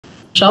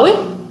Shall we?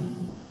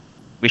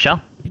 We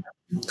shall.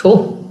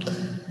 Cool.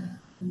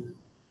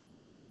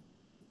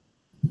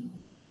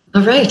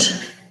 All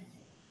right.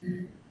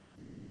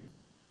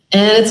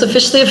 And it's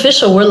officially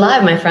official. We're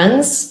live, my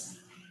friends.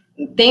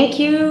 Thank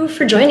you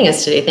for joining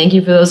us today. Thank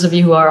you for those of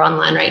you who are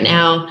online right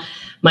now.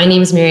 My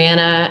name is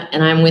Miryana,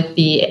 and I'm with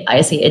the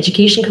ISA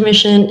Education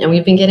Commission, and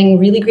we've been getting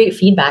really great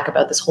feedback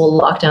about this whole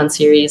lockdown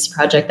series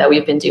project that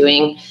we've been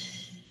doing.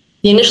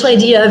 The initial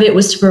idea of it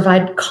was to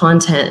provide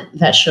content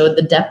that showed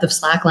the depth of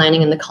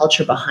slacklining and the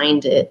culture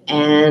behind it.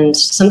 And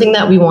something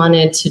that we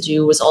wanted to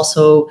do was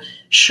also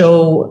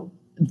show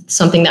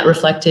something that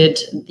reflected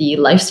the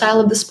lifestyle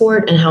of the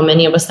sport and how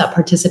many of us that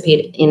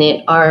participate in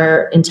it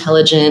are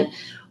intelligent,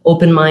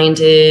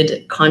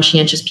 open-minded,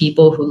 conscientious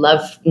people who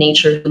love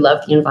nature, who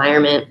love the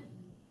environment.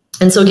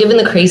 And so given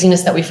the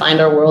craziness that we find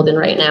our world in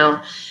right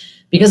now,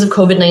 because of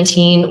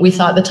COVID-19, we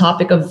thought the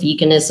topic of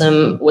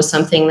veganism was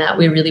something that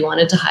we really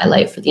wanted to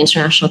highlight for the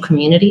international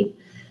community.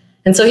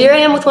 And so here I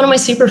am with one of my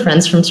super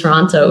friends from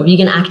Toronto,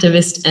 vegan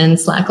activist and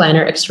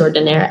slackliner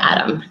extraordinaire,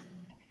 Adam.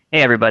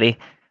 Hey, everybody.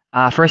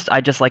 First,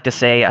 I'd just like to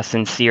say a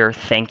sincere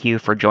thank you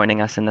for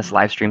joining us in this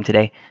live stream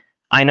today.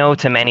 I know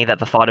to many that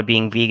the thought of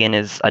being vegan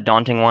is a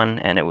daunting one,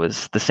 and it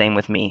was the same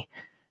with me.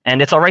 And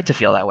it's all right to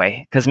feel that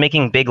way, because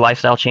making big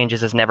lifestyle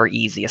changes is never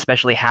easy,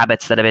 especially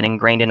habits that have been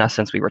ingrained in us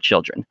since we were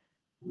children.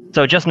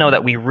 So just know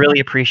that we really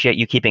appreciate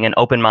you keeping an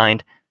open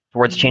mind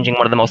towards changing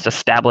one of the most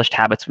established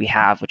habits we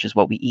have, which is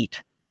what we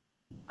eat.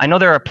 I know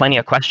there are plenty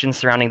of questions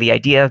surrounding the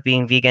idea of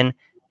being vegan,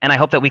 and I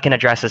hope that we can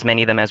address as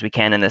many of them as we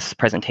can in this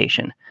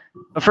presentation.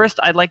 But first,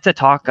 I'd like to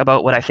talk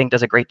about what I think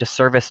does a great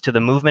disservice to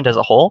the movement as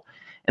a whole,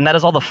 and that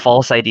is all the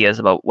false ideas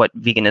about what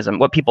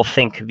people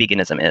think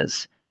veganism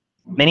is.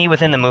 Many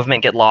within the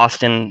movement get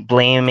lost in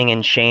blaming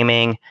and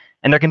shaming,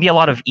 and there can be a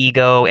lot of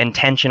ego and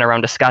tension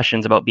around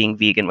discussions about being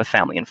vegan with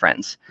family and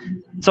friends.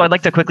 So I'd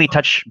like to quickly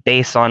touch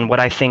base on what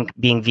I think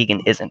being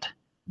vegan isn't.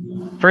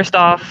 First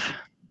off,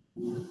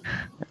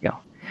 there we go.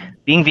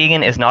 Being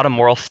vegan is not a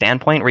moral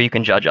standpoint where you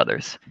can judge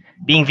others.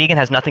 Being vegan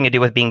has nothing to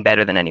do with being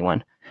better than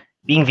anyone.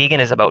 Being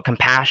vegan is about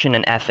compassion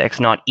and ethics,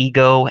 not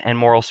ego and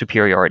moral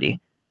superiority.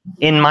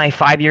 In my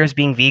 5 years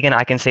being vegan,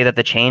 I can say that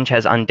the change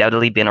has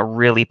undoubtedly been a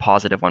really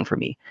positive one for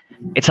me.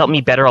 It's helped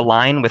me better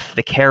align with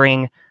the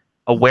caring,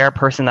 aware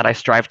person that I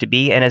strive to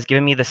be, and has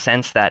given me the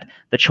sense that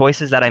the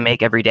choices that I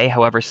make every day,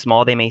 however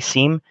small they may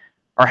seem,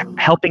 are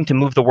helping to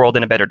move the world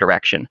in a better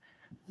direction.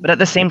 But at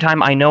the same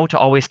time, I know to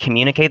always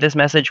communicate this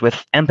message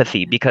with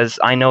empathy, because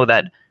I know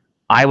that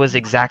I was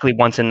exactly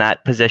once in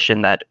that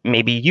position that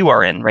maybe you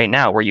are in right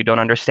now, where you don't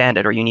understand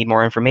it or you need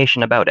more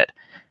information about it.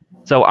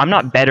 So I'm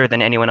not better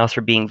than anyone else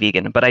for being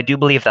vegan, but I do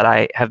believe that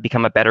I have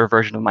become a better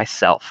version of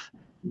myself.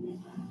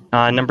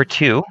 Number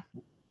two,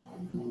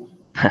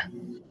 there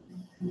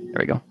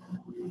we go.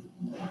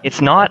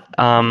 It's not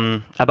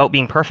about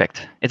being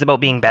perfect. It's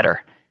about being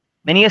better.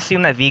 Many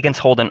assume that vegans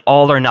hold an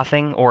all or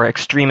nothing or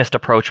extremist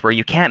approach where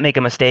you can't make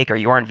a mistake or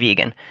you aren't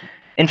vegan.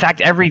 In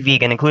fact, every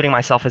vegan, including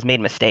myself, has made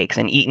mistakes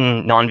and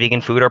eaten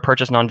non-vegan food or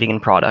purchased non-vegan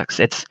products.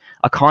 It's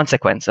a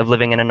consequence of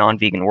living in a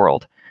non-vegan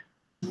world.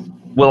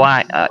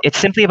 It's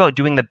simply about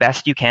doing the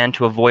best you can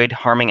to avoid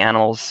harming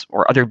animals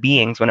or other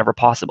beings whenever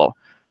possible.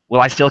 Will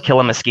I still kill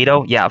a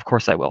mosquito? Yeah, of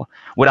course I will.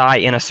 Would I,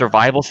 in a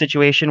survival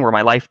situation where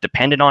my life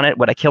depended on it,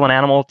 would I kill an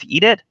animal to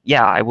eat it?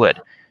 Yeah, I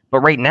would. But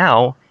right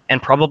now,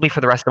 and probably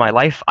for the rest of my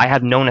life, I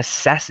have no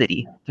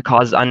necessity to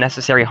cause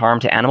unnecessary harm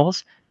to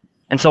animals.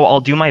 And so I'll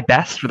do my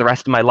best for the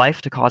rest of my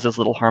life to cause as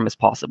little harm as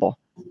possible.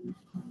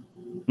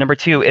 Number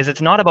two is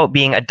it's not about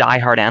being a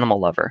diehard animal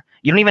lover.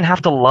 You don't even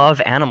have to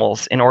love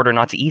animals in order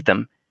not to eat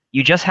them.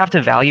 You just have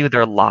to value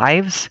their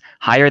lives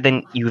higher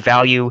than you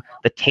value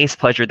the taste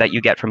pleasure that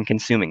you get from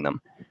consuming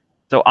them.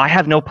 So I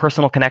have no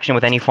personal connection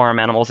with any farm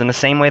animals in the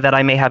same way that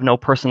I may have no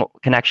personal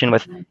connection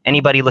with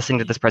anybody listening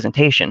to this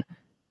presentation.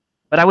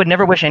 But I would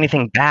never wish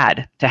anything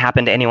bad to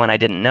happen to anyone I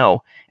didn't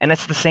know. And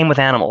it's the same with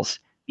animals.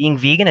 Being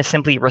vegan is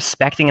simply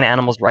respecting an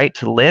animal's right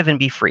to live and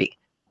be free.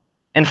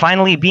 And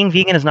finally, being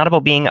vegan is not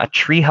about being a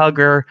tree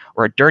hugger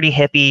or a dirty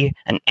hippie,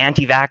 an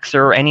anti-vaxxer,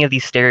 or any of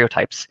these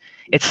stereotypes.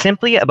 It's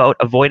simply about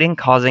avoiding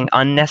causing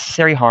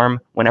unnecessary harm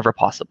whenever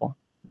possible.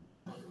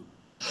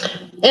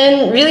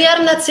 And really,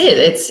 Adam, that's it.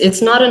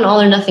 It's not an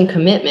all or nothing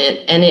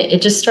commitment. And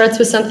it just starts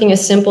with something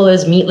as simple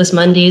as Meatless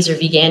Mondays or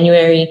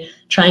Veganuary,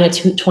 trying a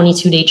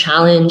 22-day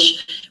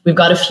challenge. We've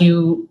got a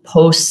few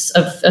posts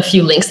of a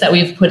few links that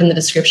we've put in the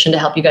description to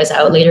help you guys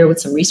out later with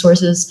some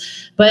resources.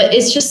 But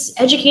it's just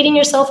educating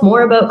yourself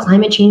more about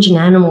climate change and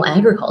animal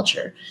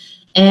agriculture.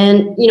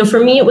 And, you know, for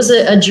me, it was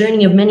a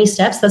journey of many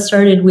steps that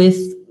started with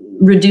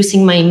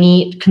reducing my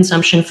meat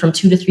consumption from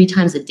 2 to 3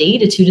 times a day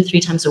to 2 to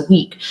 3 times a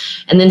week.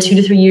 And then 2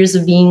 to 3 years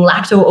of being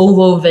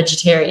lacto-ovo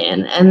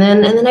vegetarian. And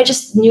then I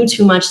just knew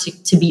too much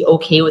to be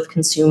okay with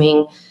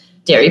consuming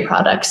dairy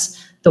products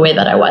the way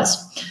that I was.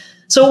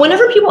 So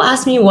whenever people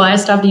ask me why I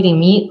stopped eating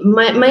meat,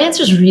 my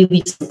answer is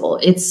really simple.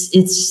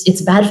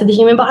 It's bad for the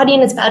human body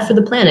and it's bad for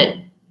the planet.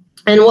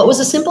 And what was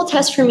a simple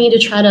test for me to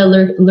try to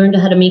learn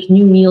how to make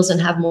new meals and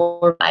have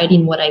more variety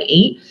in what I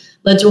ate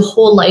led to a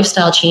whole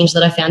lifestyle change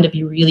that I found to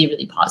be really,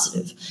 really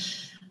positive.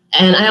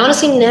 And I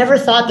honestly never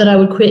thought that I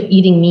would quit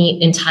eating meat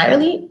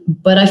entirely,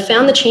 but I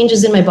found the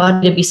changes in my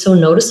body to be so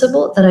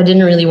noticeable that I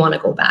didn't really want to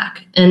go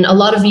back. And a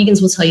lot of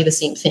vegans will tell you the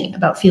same thing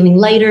about feeling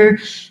lighter,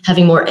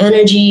 having more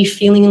energy,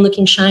 feeling and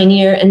looking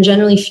shinier, and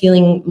generally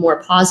feeling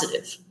more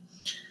positive.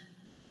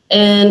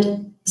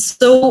 And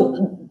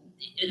so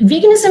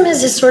veganism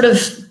has just sort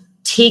of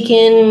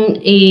taken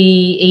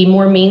a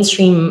more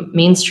mainstream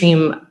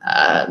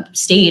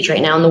stage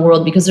right now in the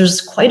world, because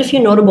there's quite a few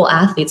notable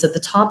athletes at the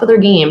top of their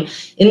game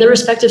in their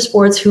respective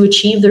sports who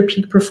achieve their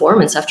peak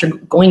performance after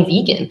going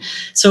vegan.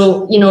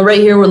 So, right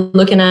here we're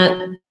looking at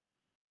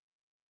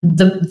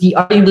the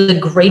arguably the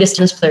greatest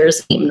tennis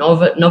players,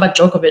 Novak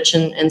Djokovic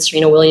and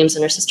Serena Williams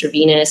and her sister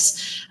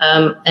Venus,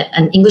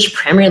 an English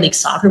Premier League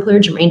soccer player,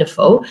 Jermaine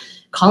Defoe,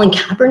 Colin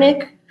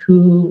Kaepernick,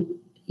 who,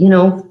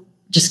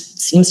 just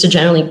seems to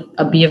generally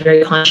be a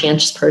very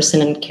conscientious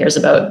person and cares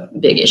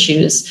about big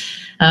issues.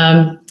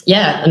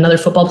 Another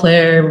football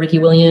player, Ricky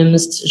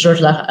Williams,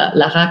 Georges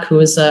Larac, who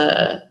was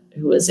an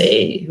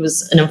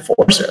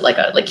enforcer,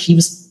 like he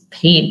was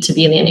paid to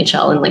be in the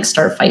NHL and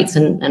start fights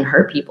and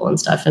hurt people and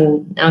stuff,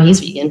 and now he's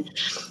vegan.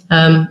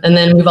 And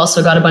then we've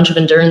also got a bunch of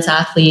endurance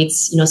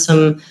athletes,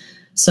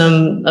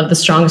 some of the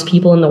strongest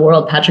people in the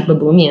world, Patrick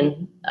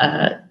Baboumian,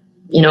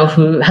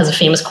 who has a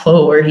famous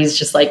quote where he's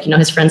just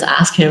his friends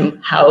ask him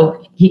how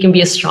he can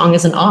be as strong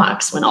as an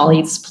ox when all he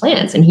eats is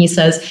plants. And he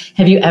says,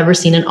 have you ever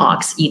seen an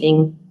ox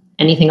eating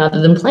anything other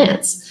than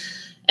plants?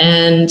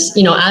 And,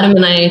 Adam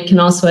and I can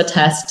also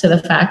attest to the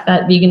fact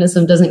that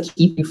veganism doesn't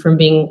keep you from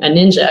being a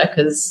ninja,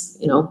 because,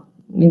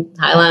 we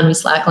highline, we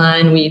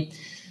slackline, we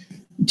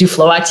do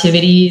flow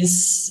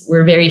activities.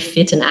 We're very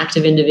fit and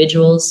active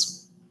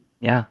individuals.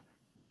 Yeah.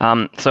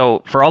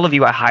 So for all of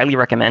you, I highly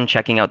recommend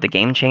checking out The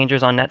Game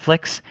Changers on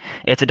Netflix.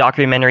 It's a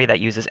documentary that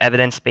uses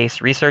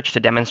evidence-based research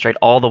to demonstrate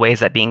all the ways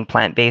that being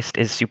plant-based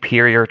is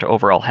superior to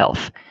overall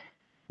health.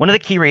 One of the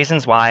key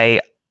reasons why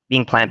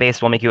being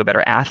plant-based will make you a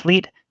better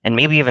athlete, and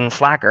maybe even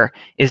slacker,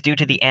 is due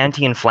to the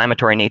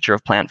anti-inflammatory nature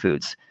of plant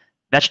foods.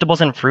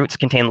 Vegetables and fruits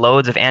contain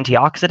loads of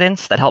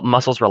antioxidants that help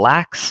muscles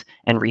relax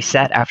and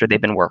reset after they've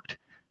been worked.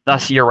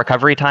 Thus, your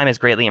recovery time is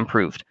greatly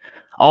improved.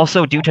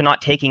 Also, due to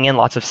not taking in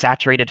lots of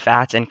saturated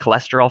fats and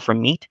cholesterol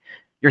from meat,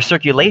 your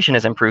circulation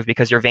is improved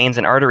because your veins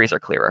and arteries are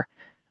clearer.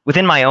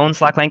 Within my own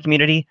Slackline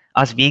community,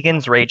 us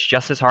vegans rage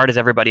just as hard as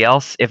everybody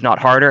else, if not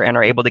harder, and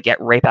are able to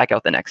get right back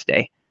out the next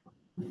day.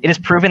 It is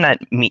proven that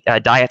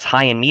diets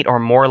high in meat are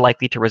more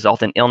likely to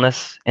result in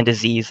illness and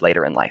disease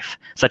later in life,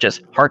 such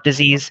as heart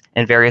disease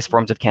and various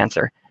forms of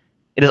cancer.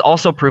 It is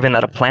also proven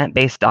that a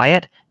plant-based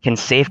diet can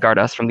safeguard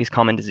us from these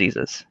common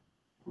diseases.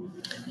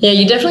 Yeah,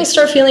 you definitely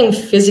start feeling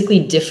physically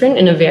different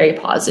in a very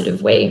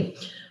positive way.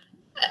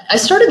 I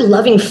started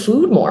loving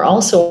food more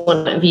also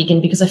when I'm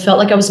vegan, because I felt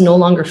like I was no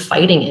longer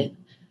fighting it.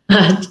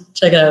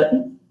 Check it out.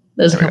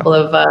 There's a couple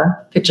of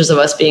pictures of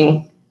us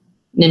being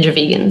ninja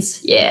vegans.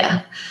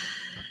 Yeah.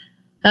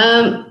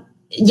 I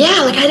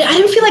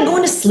didn't feel like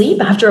going to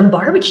sleep after a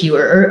barbecue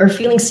or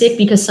feeling sick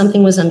because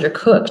something was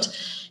undercooked.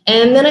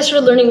 And then I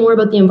started learning more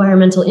about the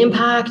environmental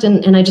impact,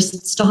 and I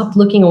just stopped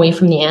looking away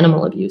from the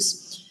animal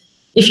abuse.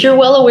 If you're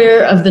well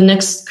aware of the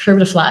next curve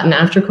to flatten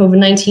after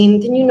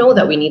COVID-19, then you know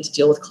that we need to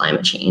deal with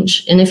climate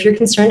change. And if you're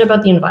concerned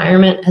about the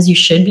environment, as you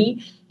should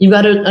be, you've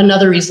got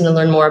another reason to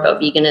learn more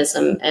about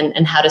veganism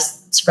and how to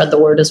spread the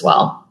word as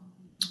well.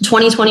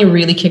 2020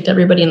 really kicked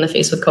everybody in the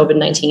face with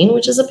COVID-19,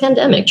 which is a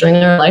pandemic during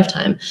our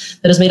lifetime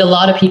that has made a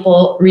lot of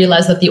people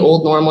realize that the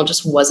old normal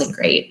just wasn't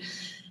great.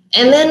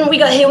 And then we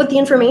got hit with the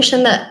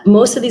information that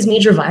most of these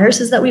major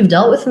viruses that we've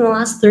dealt with in the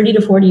last 30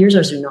 to 40 years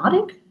are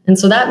zoonotic. And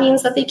so that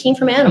means that they came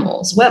from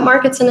animals, wet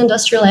markets, and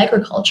industrial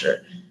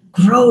agriculture.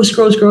 Gross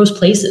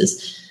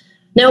places.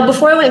 Now,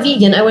 before I went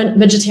vegan, I went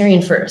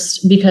vegetarian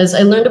first, because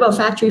I learned about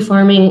factory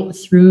farming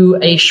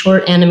through a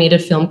short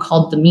animated film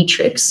called The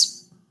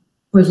Matrix.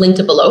 We've linked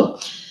it below.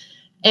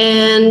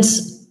 And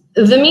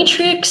The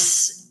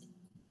Matrix,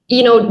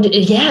 it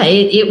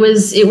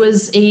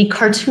was a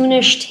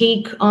cartoonish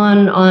take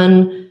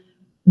on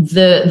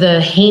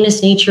the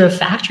heinous nature of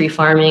factory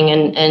farming,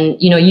 and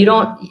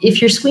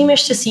if you're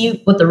squeamish to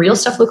see what the real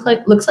stuff looks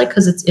like,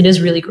 because it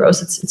is really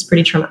gross, it's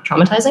pretty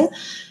traumatizing,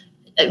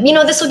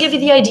 this will give you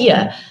the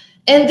idea.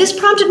 And this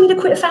prompted me to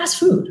quit fast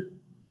food.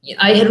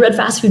 I had read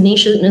Fast Food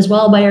Nation as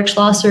well by Eric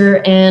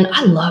Schlosser, and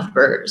I loved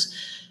burgers,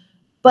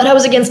 but I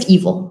was against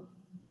evil.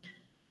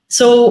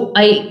 So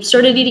I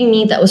started eating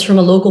meat that was from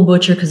a local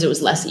butcher because it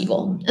was less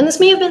evil. And this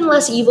may have been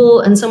less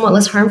evil and somewhat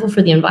less harmful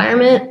for the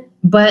environment,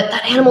 but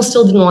that animal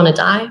still didn't want to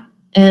die.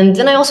 And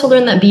then I also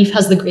learned that beef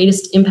has the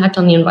greatest impact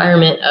on the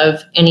environment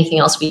of anything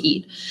else we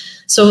eat.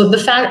 So the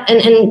fact,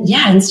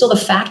 and still the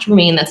fact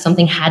remained that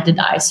something had to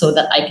die so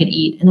that I could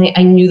eat. And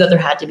I knew that there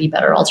had to be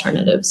better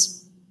alternatives.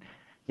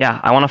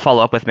 Yeah, I want to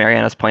follow up with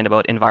Miryana's point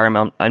about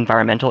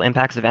environmental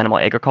impacts of animal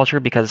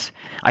agriculture, because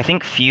I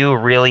think few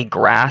really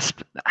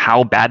grasp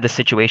how bad the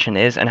situation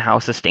is and how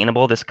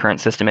sustainable this current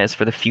system is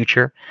for the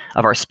future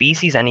of our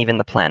species and even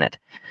the planet.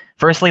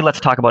 Firstly, let's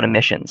talk about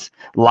emissions.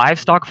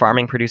 Livestock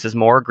farming produces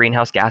more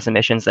greenhouse gas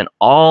emissions than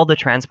all the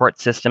transport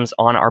systems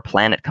on our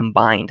planet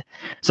combined.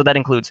 So that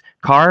includes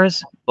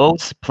cars,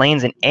 boats,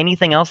 planes, and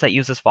anything else that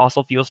uses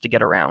fossil fuels to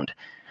get around.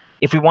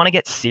 If we want to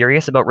get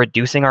serious about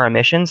reducing our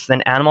emissions,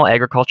 then animal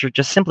agriculture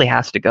just simply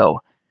has to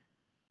go.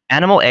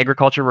 Animal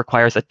agriculture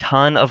requires a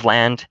ton of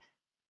land,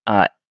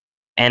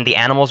 and the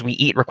animals we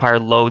eat require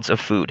loads of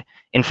food.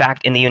 In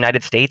fact, in the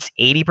United States,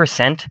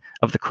 80%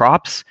 of the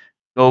crops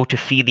go to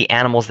feed the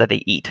animals that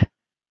they eat.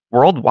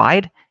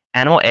 Worldwide,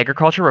 animal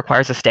agriculture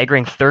requires a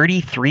staggering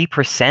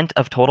 33%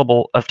 of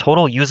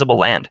total usable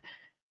land.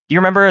 Do you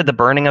remember the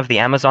burning of the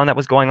Amazon that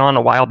was going on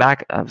a while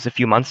back? It was a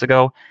few months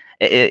ago.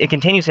 It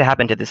continues to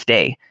happen to this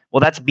day. Well,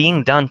 that's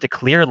being done to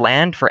clear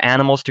land for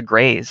animals to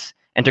graze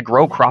and to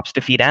grow crops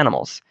to feed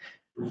animals.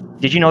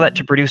 Did you know that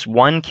to produce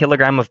 1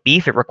 kilogram of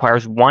beef, it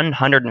requires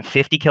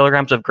 150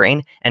 kilograms of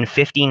grain and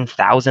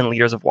 15,000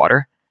 liters of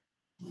water?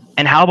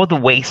 And how about the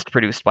waste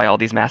produced by all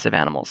these massive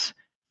animals?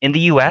 In the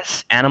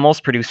US,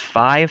 animals produce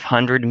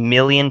 500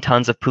 million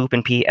tons of poop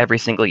and pee every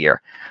single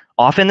year.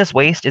 Often this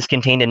waste is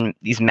contained in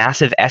these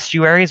massive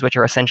estuaries, which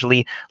are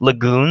essentially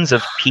lagoons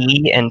of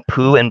pee and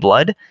poo and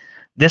blood.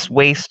 This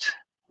waste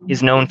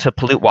is known to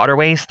pollute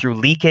waterways through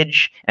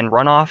leakage and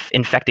runoff,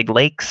 infecting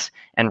lakes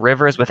and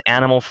rivers with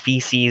animal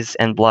feces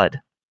and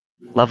blood.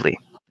 Lovely.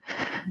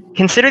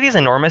 Consider these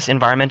enormous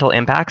environmental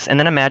impacts, and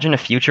then imagine a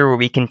future where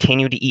we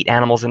continue to eat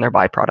animals and their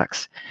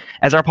byproducts.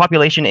 As our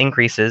population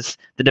increases,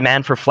 the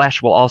demand for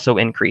flesh will also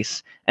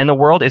increase, and the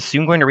world is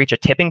soon going to reach a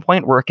tipping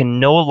point where it can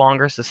no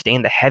longer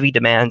sustain the heavy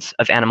demands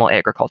of animal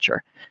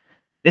agriculture.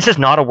 This is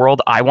not a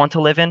world I want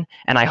to live in,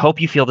 and I hope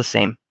you feel the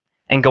same.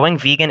 And going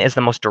vegan is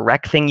the most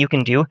direct thing you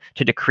can do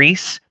to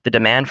decrease the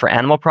demand for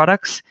animal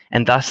products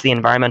and thus the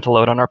environmental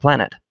load on our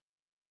planet.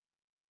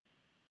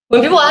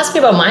 When people ask me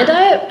about my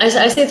diet,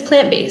 I say it's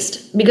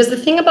plant-based, because the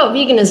thing about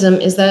veganism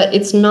is that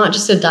it's not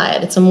just a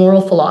diet, it's a moral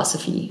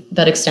philosophy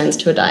that extends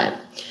to a diet.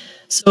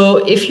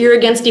 So if you're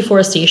against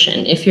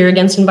deforestation, if you're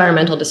against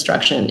environmental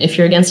destruction, if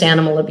you're against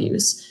animal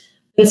abuse,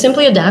 then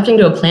simply adapting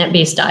to a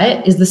plant-based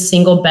diet is the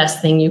single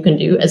best thing you can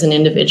do as an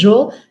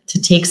individual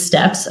to take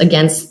steps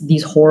against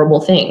these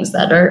horrible things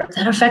that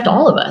affect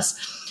all of us.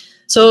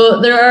 So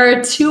there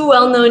are two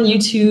well-known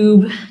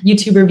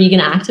YouTuber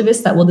vegan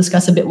activists that we'll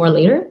discuss a bit more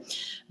later.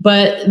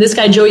 But this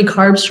guy, Joey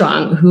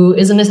Carbstrong, who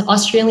is an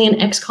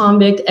Australian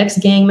ex-convict,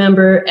 ex-gang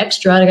member,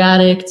 ex-drug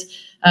addict,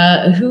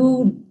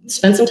 who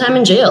spent some time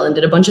in jail and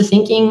did a bunch of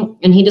thinking,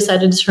 and he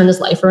decided to turn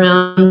his life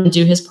around and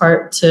do his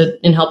part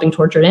in helping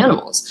tortured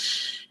animals.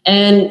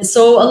 And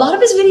so a lot of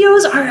his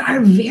videos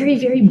are very,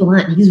 very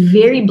blunt. He's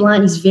very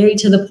blunt. He's very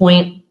to the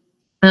point.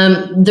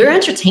 They're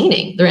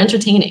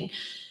entertaining.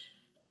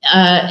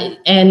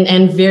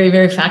 And very,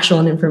 very factual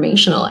and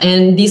informational.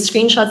 And these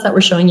screenshots that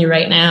we're showing you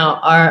right now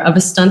are of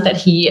a stunt that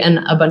he and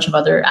a bunch of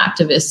other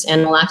activists,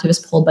 animal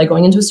activists, pulled by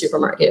going into a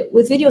supermarket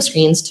with video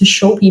screens to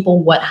show people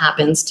what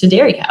happens to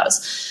dairy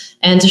cows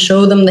and to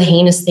show them the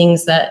heinous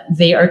things that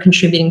they are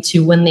contributing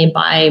to when they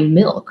buy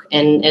milk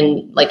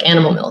and like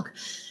animal milk.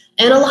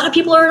 And a lot of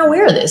people aren't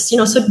aware of this,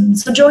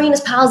 so Joey and his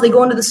pals, they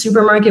go into the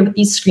supermarket with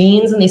these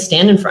screens and they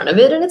stand in front of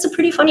it. And it's a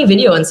pretty funny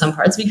video in some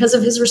parts because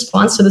of his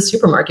response to the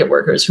supermarket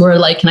workers who are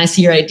like, "Can I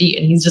see your ID?"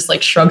 And he's just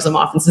like shrugs them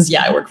off and says,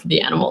 "Yeah, I work for the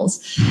animals,"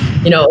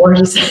 or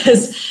he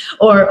says,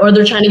 or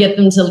they're trying to get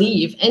them to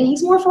leave. And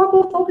he's more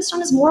focused on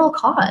his moral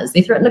cause.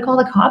 They threaten to call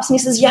the cops and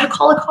he says, "Yeah,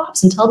 call the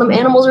cops and tell them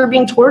animals are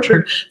being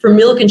tortured for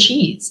milk and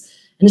cheese."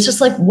 And it's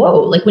just like, whoa,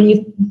 like when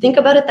you think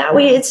about it that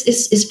way,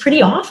 it's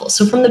pretty awful.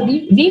 So from the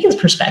vegan's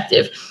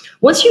perspective,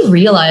 once you've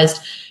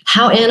realized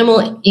how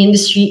animal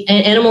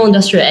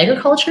industrial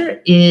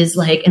agriculture is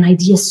like an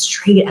idea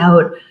straight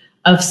out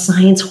of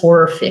science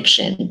horror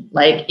fiction,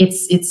 like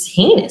it's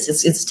heinous,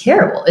 it's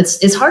terrible.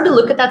 It's hard to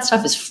look at that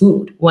stuff as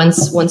food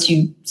once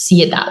you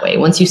see it that way.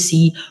 Once you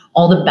see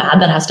all the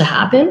bad that has to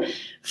happen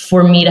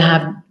for me to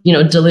have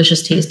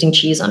delicious tasting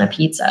cheese on a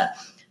pizza.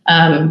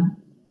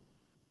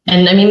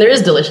 And I mean, there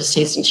is delicious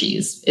tasting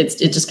cheese.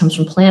 It just comes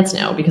from plants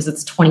now because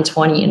it's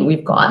 2020 and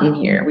we've gotten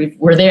here.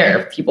 We're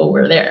there, people,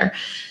 we're there.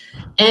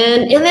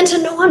 And then to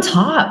know on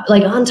top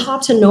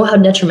to know how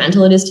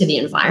detrimental it is to the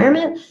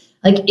environment,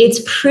 like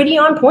it's pretty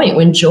on point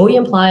when Joey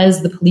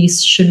implies the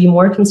police should be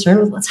more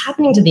concerned with what's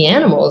happening to the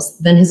animals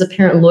than his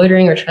apparent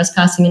loitering or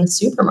trespassing in a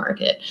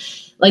supermarket.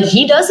 Like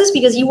he does this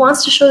because he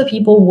wants to show the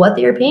people what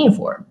they are paying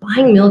for.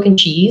 Buying milk and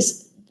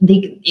cheese,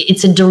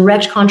 it's a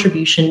direct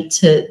contribution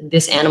to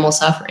this animal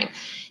suffering.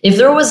 If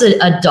there was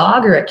a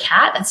dog or a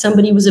cat that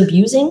somebody was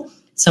abusing,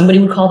 somebody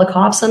would call the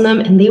cops on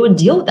them and they would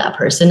deal with that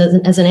person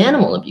as an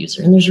animal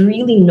abuser. And there's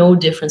really no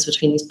difference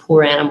between these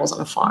poor animals on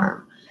a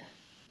farm.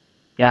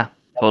 Yeah,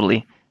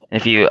 totally.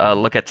 If you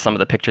look at some of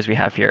the pictures we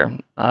have here,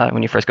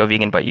 when you first go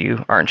vegan, but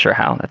you aren't sure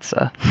how, that's...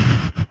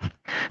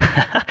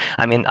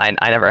 I mean, I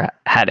never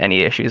had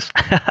any issues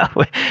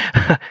with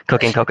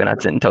cooking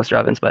coconuts in toaster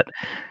ovens,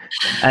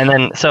 and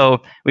then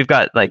so we've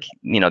got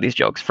these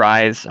jokes,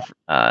 fries,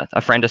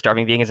 a friend of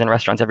starving vegans in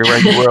restaurants everywhere.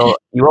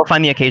 You will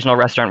find the occasional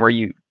restaurant where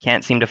you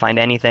can't seem to find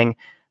anything.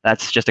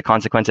 That's just a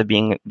consequence of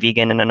being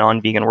vegan in a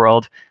non-vegan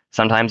world.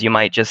 Sometimes you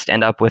might just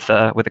end up with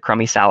a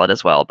crummy salad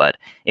as well. But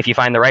if you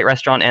find the right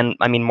restaurant, and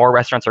I mean, more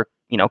restaurants are,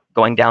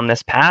 going down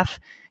this path,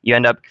 you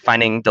end up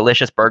finding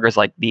delicious burgers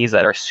like these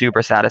that are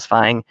super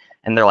satisfying,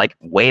 and they're like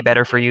way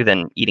better for you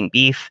than eating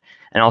beef,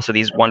 and also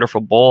these wonderful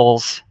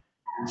bowls.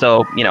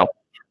 So,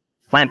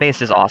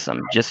 plant-based is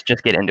awesome. Just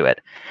get into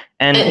it.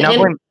 And now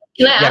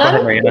can I add go ahead,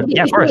 on? Miryana.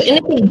 Yeah, of course. And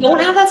if you don't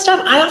have that stuff,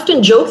 I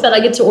often joke that I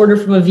get to order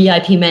from a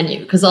VIP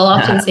menu, because I'll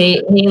often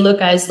say, hey, look,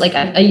 guys, like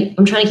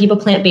I'm trying to keep a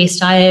plant-based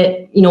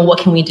diet. What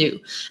can we do?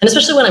 And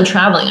especially when I'm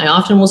traveling, I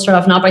often will start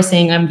off not by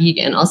saying I'm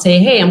vegan. I'll say,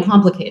 hey, I'm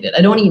complicated.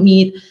 I don't eat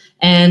meat,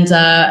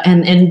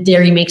 and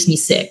dairy makes me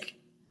sick.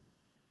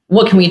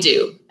 What can we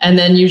do? And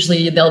then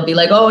usually they'll be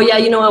like, oh, yeah,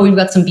 you know what? We've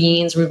got some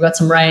beans, we've got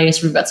some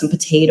rice, we've got some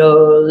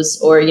potatoes,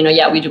 or,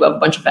 yeah, we do have a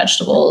bunch of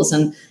vegetables.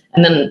 And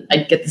then I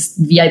get this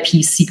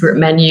VIP secret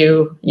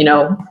menu,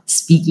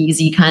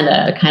 speakeasy kind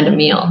of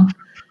meal.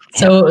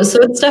 So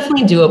it's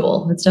definitely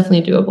doable. It's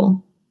definitely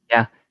doable.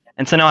 Yeah.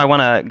 And so now I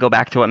want to go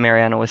back to what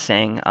Miryana was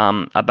saying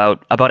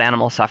about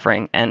animal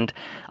suffering. And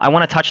I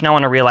want to touch now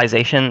on a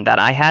realization that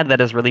I had that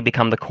has really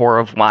become the core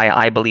of why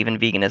I believe in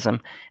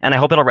veganism. And I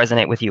hope it'll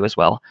resonate with you as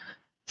well.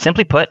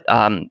 Simply put,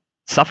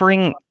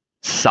 suffering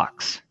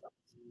sucks.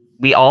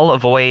 We all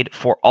avoid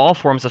for all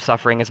forms of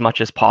suffering as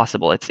much as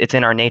possible. It's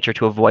in our nature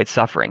to avoid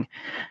suffering.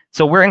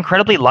 So we're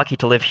incredibly lucky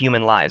to live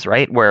human lives,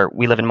 right? Where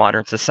we live in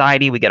modern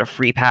society, we get a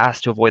free pass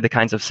to avoid the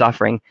kinds of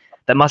suffering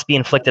that must be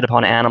inflicted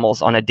upon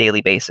animals on a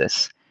daily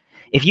basis.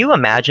 If you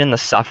imagine the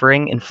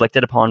suffering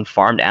inflicted upon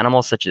farmed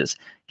animals such as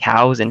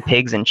cows and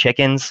pigs and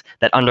chickens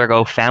that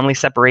undergo family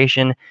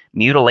separation,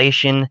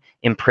 mutilation,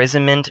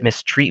 imprisonment,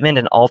 mistreatment,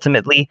 and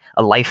ultimately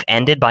a life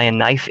ended by a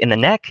knife in the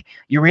neck,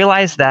 you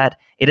realize that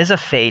it is a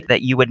fate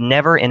that you would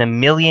never in a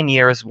million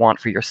years want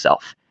for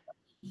yourself.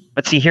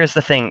 But see, here's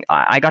the thing.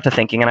 I got to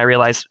thinking and I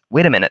realized,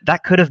 wait a minute,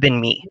 that could have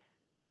been me.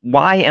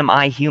 Why am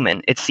I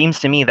human? It seems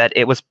to me that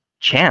it was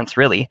chance,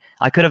 really.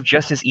 I could have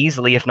just as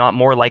easily, if not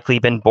more likely,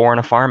 been born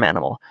a farm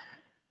animal.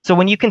 So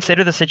when you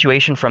consider the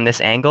situation from this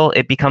angle,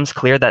 it becomes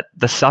clear that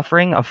the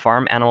suffering of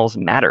farm animals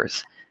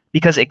matters,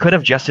 because it could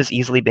have just as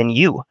easily been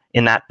you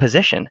in that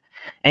position.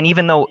 And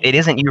even though it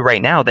isn't you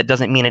right now, that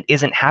doesn't mean it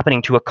isn't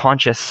happening to a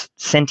conscious,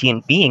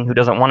 sentient being who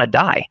doesn't want to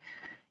die.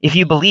 If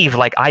you believe,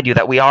 like I do,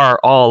 that we are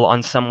all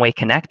on some way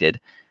connected,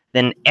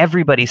 then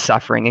everybody's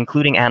suffering,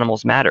 including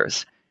animals,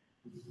 matters.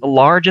 The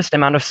largest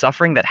amount of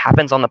suffering that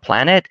happens on the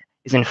planet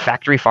is in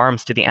factory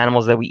farms to the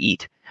animals that we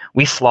eat.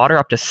 We slaughter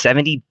up to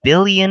 70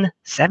 billion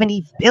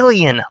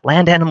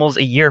land animals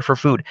a year for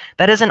food.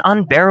 That is an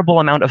unbearable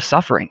amount of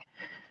suffering.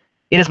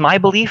 It is my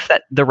belief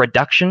that the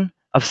reduction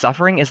of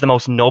suffering is the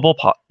most noble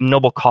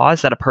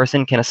cause that a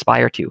person can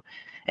aspire to.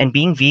 And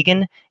being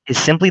vegan is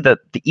simply the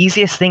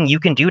easiest thing you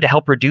can do to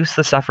help reduce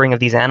the suffering of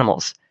these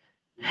animals.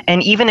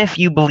 And even if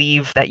you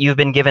believe that you've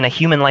been given a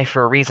human life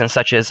for a reason,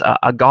 such as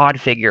a God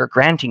figure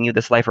granting you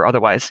this life or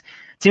otherwise,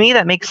 to me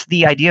that makes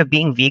the idea of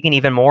being vegan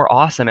even more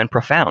awesome and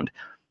profound.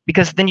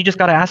 Because then you just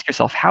got to ask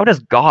yourself, how does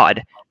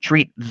God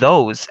treat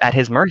those at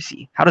his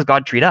mercy? How does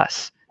God treat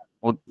us?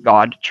 Well,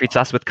 God treats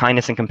us with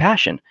kindness and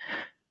compassion.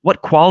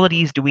 What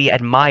qualities do we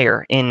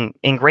admire in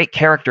great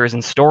characters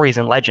and stories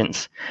and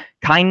legends?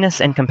 Kindness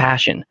and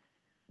compassion.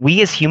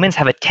 We as humans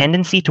have a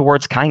tendency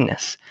towards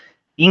kindness.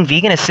 Being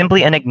vegan is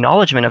simply an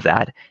acknowledgement of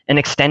that and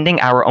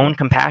extending our own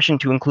compassion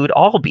to include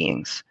all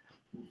beings.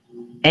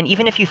 And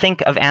even if you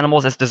think of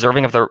animals as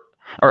deserving of the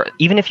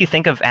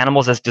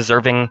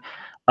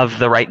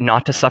right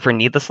not to suffer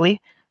needlessly,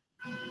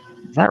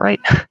 is that right?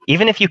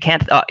 Even if you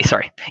can't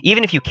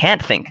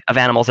think of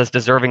animals as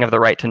deserving of the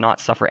right to not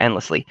suffer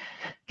endlessly,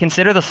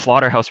 consider the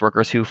slaughterhouse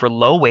workers who, for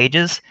low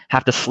wages,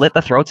 have to slit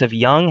the throats of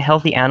young,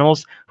 healthy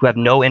animals who have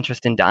no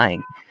interest in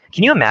dying.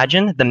 Can you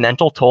imagine the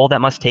mental toll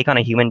that must take on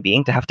a human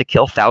being to have to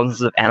kill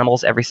thousands of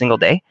animals every single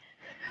day?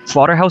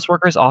 Slaughterhouse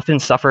workers often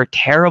suffer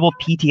terrible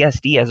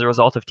PTSD as a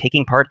result of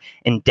taking part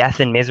in death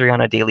and misery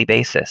on a daily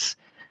basis.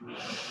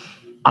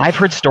 I've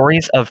heard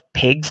stories of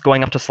pigs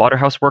going up to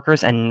slaughterhouse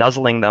workers and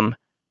nuzzling them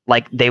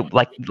like they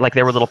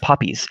were little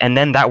puppies, and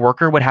then that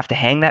worker would have to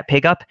hang that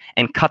pig up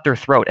and cut their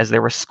throat as they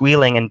were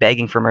squealing and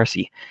begging for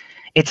mercy.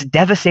 It's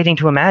devastating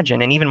to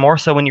imagine, and even more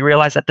so when you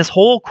realize that this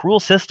whole cruel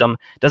system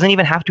doesn't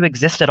even have to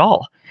exist at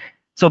all.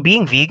 So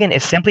being vegan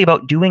is simply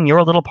about doing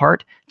your little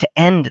part to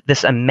end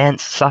this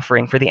immense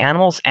suffering for the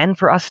animals and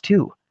for us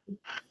too.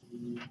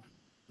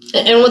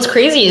 And what's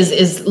crazy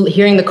is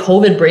hearing the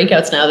COVID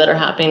breakouts now that are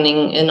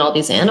happening in all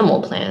these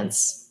animal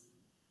plants.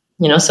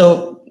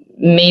 So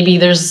maybe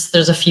there's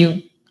a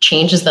few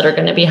changes that are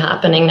going to be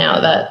happening now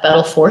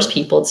that'll force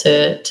people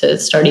to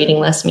start eating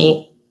less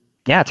meat.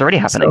 Yeah, it's already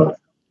happening. So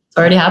it's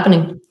already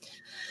happening.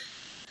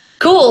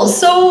 Cool.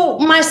 So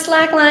my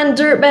Slackline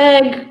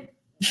dirtbag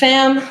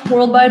fam,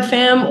 worldwide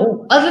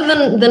fam,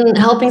 other than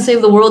helping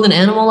save the world and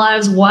animal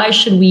lives, why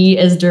should we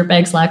as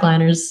dirtbag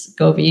Slackliners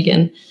go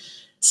vegan?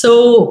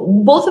 So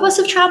both of us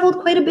have traveled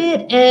quite a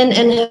bit and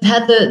have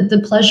had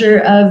the pleasure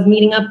of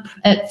meeting up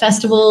at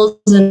festivals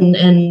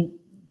and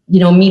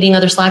meeting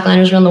other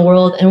Slackliners around the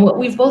world. And what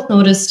we've both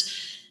noticed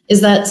is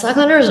that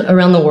slackliners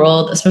around the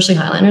world, especially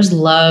highliners,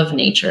 love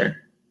nature.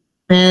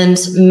 And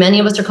many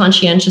of us are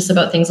conscientious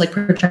about things like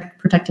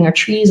protecting our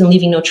trees and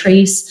leaving no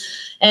trace.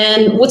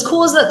 And what's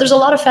cool is that there's a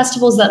lot of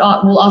festivals that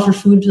will offer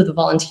food to the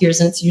volunteers,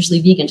 and it's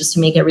usually vegan just to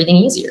make everything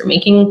easier,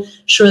 making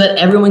sure that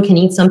everyone can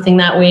eat something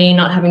that way,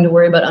 not having to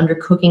worry about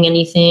undercooking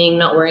anything,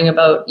 not worrying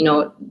about,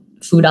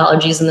 food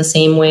allergies in the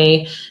same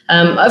way.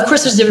 Of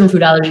course, there's different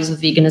food allergies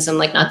with veganism,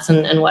 like nuts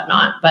and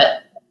whatnot.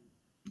 But,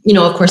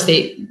 of course,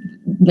 they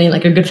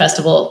like a good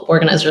festival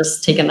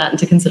organizers taking that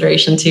into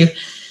consideration too.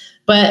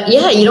 But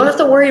yeah, you don't have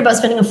to worry about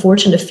spending a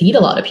fortune to feed a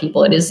lot of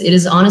people. It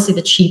is honestly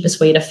the cheapest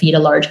way to feed a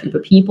large group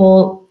of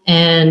people,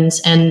 and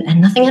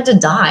nothing had to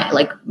die,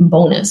 like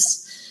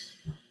bonus.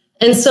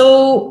 And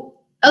so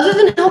other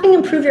than helping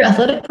improve your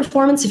athletic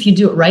performance, if you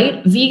do it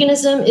right,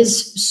 veganism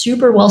is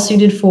super well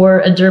suited for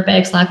a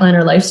dirtbag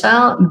slackliner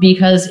lifestyle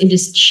because it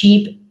is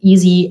cheap,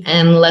 easy,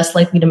 and less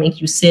likely to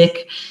make you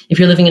sick if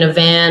you're living in a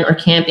van or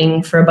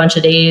camping for a bunch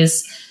of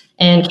days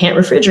and can't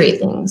refrigerate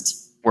things.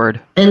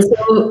 Word. And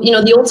so,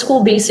 the old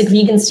school basic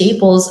vegan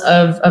staples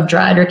of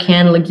dried or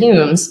canned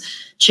legumes,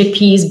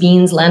 chickpeas,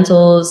 beans,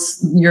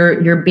 lentils,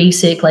 your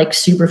basic like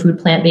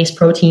superfood plant-based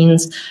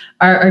proteins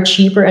are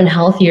cheaper and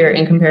healthier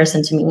in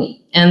comparison to meat.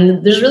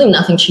 And there's really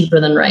nothing cheaper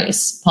than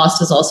rice.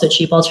 Pasta is also a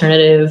cheap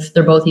alternative.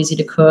 They're both easy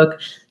to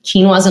cook.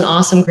 Quinoa is an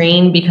awesome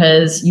grain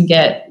because you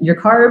get your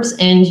carbs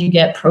and you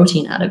get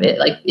protein out of it.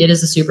 Like, it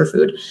is a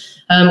superfood.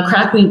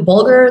 Cracked wheat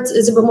bulgur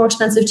is a bit more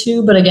expensive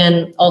too, but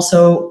again,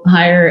 also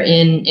higher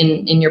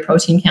in your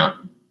protein count.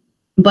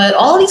 But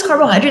all of these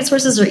carbohydrate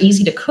sources are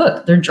easy to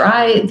cook. They're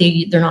dry,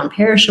 they're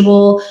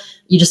non-perishable.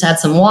 You just add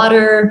some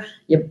water,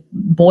 you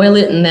boil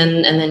it, and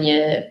then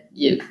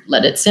you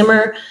let it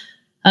simmer.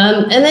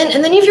 And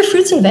then you have your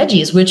fruits and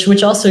veggies,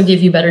 which also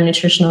give you better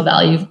nutritional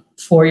value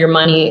for your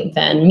money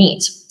than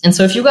meat. And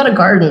so if you've got a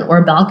garden or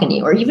a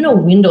balcony or even a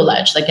window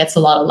ledge that gets a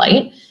lot of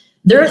light,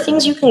 there are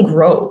things you can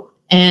grow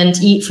and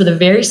eat for the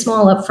very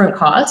small upfront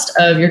cost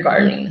of your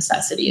gardening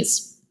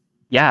necessities.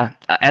 Yeah,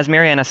 as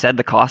Miryana said,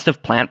 the cost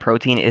of plant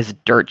protein is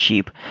dirt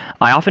cheap.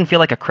 I often feel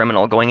like a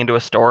criminal going into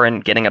a store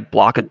and getting a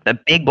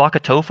big block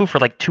of tofu for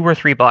like $2 or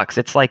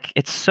 $3.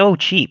 It's so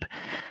cheap.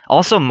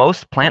 Also,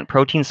 most plant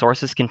protein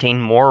sources contain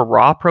more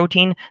raw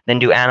protein than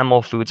do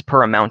animal foods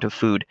per amount of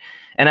food.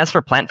 And as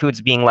for plant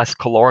foods being less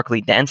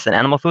calorically dense than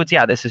animal foods,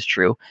 yeah, this is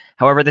true.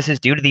 However, this is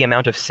due to the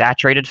amount of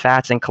saturated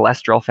fats and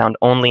cholesterol found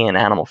only in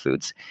animal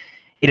foods.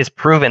 It is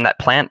proven that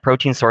plant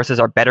protein sources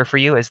are better for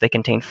you as they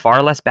contain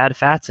far less bad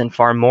fats and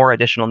far more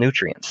additional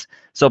nutrients.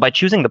 So by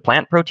choosing the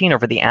plant protein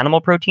over the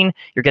animal protein,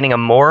 you're getting a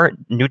more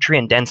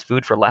nutrient-dense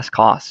food for less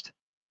cost.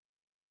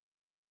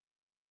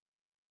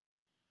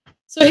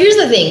 So here's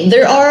the thing.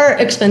 There are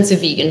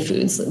expensive vegan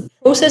foods.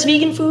 Processed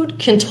vegan food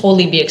can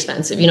totally be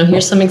expensive.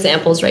 Here's some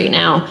examples right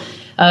now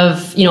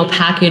of,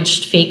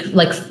 packaged fake,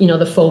 like,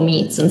 the faux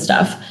meats and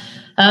stuff.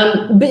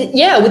 But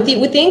yeah, with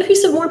the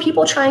increase of more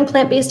people trying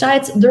plant-based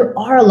diets, there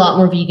are a lot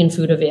more vegan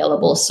food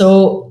available.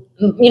 So,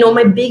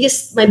 my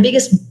biggest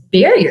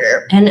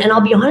barrier, and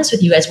I'll be honest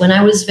with you guys, when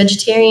I was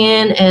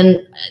vegetarian and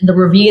there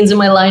were vegans in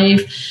my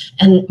life,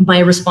 and my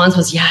response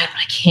was, yeah, but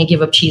I can't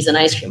give up cheese and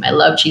ice cream. I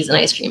love cheese and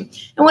ice cream.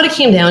 And what it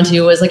came down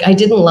to was, like, I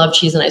didn't love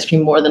cheese and ice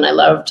cream more than I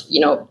loved,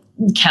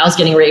 cows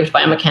getting raped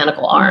by a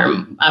mechanical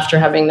arm after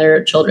having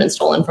their children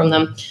stolen from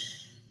them.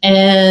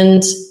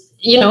 And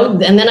and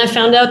then I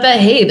found out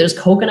that, hey, there's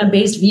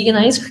coconut-based vegan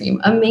ice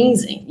cream.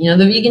 Amazing.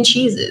 The vegan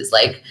cheeses,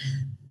 like,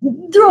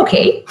 they're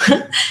okay.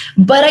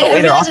 But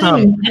they're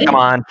awesome. Come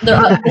on.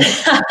 I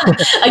guess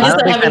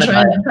I haven't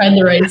tried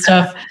the right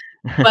stuff.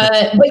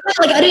 But yeah,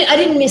 like, I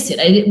didn't miss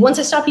it. Once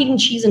I stopped eating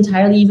cheese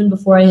entirely, even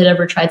before I had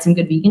ever tried some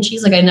good vegan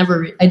cheese, like, I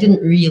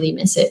didn't really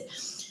miss it.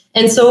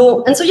 And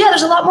so yeah,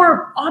 there's a lot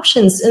more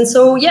options. And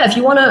so yeah, if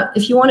you want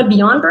a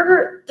Beyond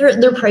Burger,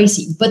 they're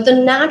pricey. But the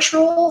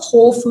natural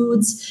whole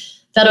foods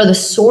that are the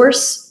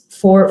source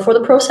for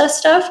the processed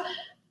stuff,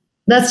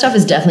 that stuff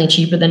is definitely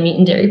cheaper than meat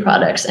and dairy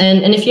products.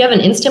 And if you have an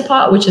Instant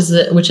Pot, which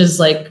is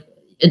like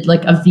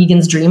a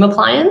vegan's dream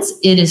appliance,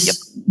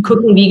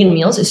 cooking vegan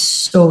meals is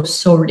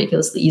so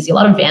ridiculously easy. A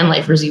lot of van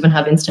lifers even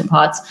have Instant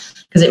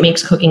Pots because it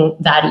makes cooking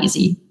that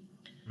easy.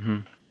 Mm-hmm.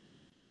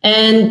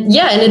 And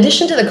yeah, in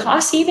addition to the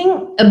cost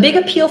saving, a big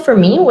appeal for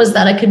me was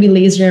that I could be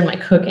lazier in my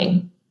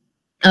cooking.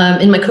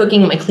 In my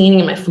cooking, my cleaning,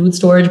 and my food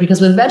storage,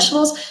 because with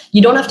vegetables,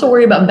 you don't have to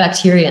worry about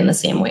bacteria in the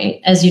same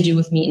way as you do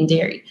with meat and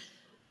dairy.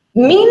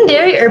 Meat and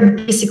dairy are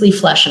basically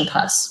flesh and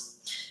pus.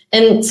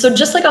 And so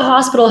just like a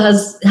hospital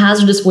has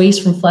hazardous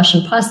waste from flesh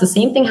and pus, the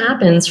same thing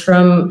happens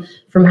from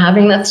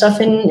having that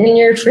stuff in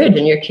your fridge,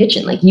 in your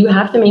kitchen. Like, you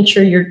have to make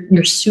sure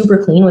you're super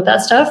clean with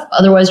that stuff.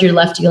 Otherwise, you're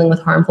left dealing with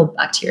harmful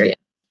bacteria.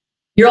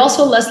 You're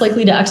also less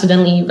likely to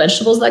accidentally eat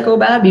vegetables that go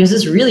bad, because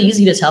it's really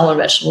easy to tell when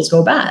vegetables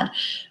go bad.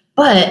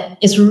 But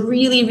it's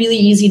really, really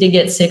easy to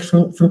get sick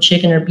from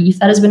chicken or beef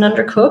that has been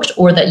undercooked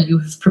or that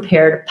you've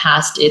prepared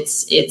past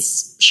its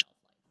shelf.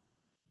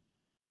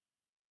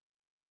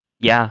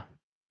 Yeah.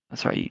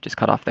 Sorry, you just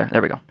cut off there.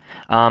 There we go.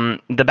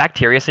 The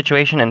bacteria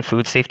situation and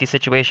food safety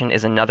situation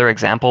is another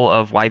example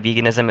of why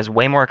veganism is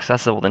way more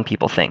accessible than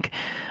people think.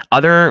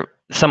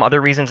 Some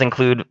other reasons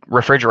include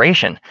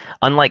refrigeration.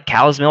 Unlike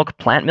cow's milk,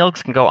 plant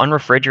milks can go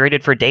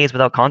unrefrigerated for days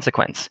without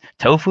consequence.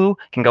 Tofu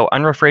can go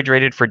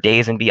unrefrigerated for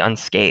days and be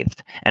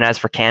unscathed. And as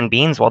for canned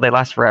beans, well, they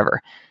last forever.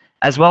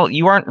 As well,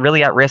 you aren't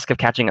really at risk of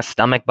catching a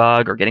stomach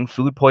bug or getting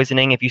food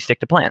poisoning if you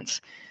stick to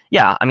plants.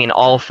 Yeah, I mean,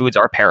 all foods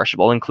are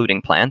perishable,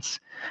 including plants.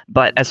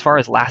 But as far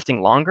as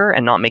lasting longer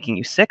and not making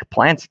you sick,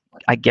 plants,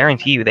 I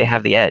guarantee you, they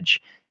have the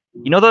edge.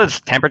 You know those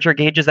temperature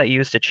gauges that you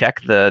use to check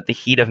the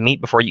heat of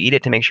meat before you eat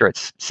it to make sure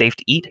it's safe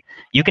to eat?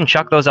 You can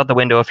chuck those out the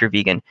window if you're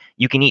vegan.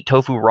 You can eat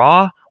tofu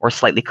raw or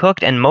slightly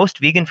cooked, and most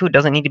vegan food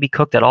doesn't need to be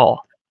cooked at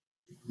all.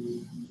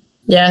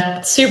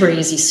 Yeah, super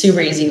easy, super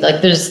easy.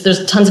 Like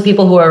there's tons of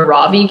people who are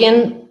raw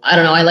vegan. I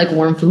don't know, I like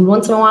warm food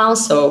once in a while,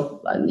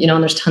 so and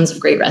there's tons of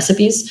great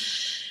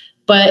recipes.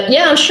 But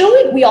yeah, I'm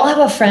sure we all have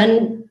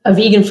a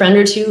vegan friend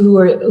or two who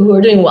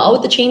are doing well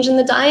with the change in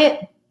the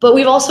diet. But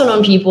we've also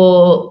known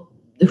people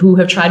who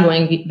have tried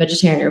going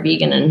vegetarian or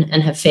vegan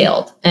and have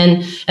failed.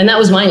 And that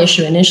was my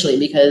issue initially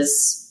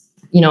because,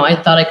 I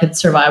thought I could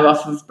survive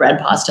off of bread,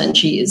 pasta, and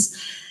cheese.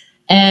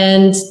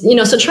 And,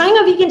 so trying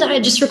a vegan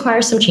diet just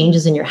requires some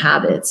changes in your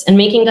habits, and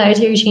making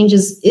dietary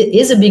changes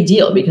is a big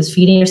deal because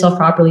feeding yourself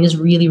properly is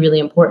really, really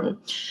important.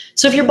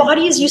 So if your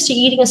body is used to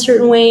eating a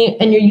certain way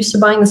and you're used to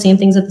buying the same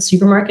things at the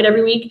supermarket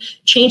every week,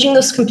 changing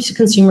those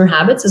consumer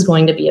habits is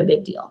going to be a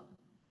big deal.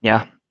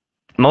 Yeah.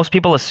 Most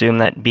people assume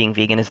that being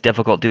vegan is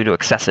difficult due to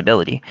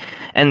accessibility.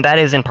 And that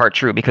is in part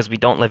true because we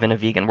don't live in a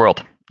vegan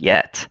world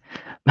yet.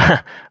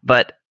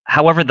 But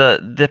however,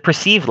 the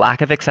perceived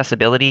lack of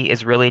accessibility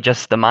is really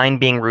just the mind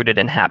being rooted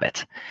in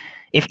habit.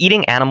 If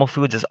eating animal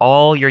foods is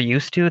all you're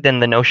used to, then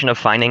the notion of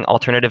finding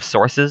alternative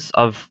sources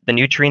of the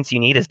nutrients you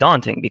need is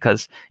daunting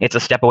because it's a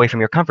step away from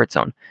your comfort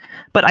zone.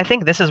 But I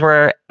think this is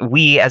where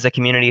we as a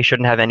community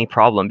shouldn't have any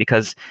problem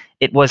because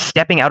it was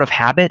stepping out of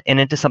habit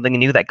and into something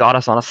new that got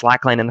us on a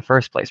slackline in the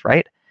first place,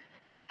 right?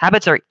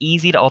 Habits are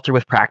easy to alter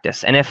with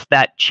practice. And if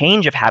that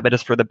change of habit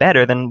is for the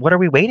better, then what are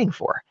we waiting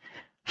for?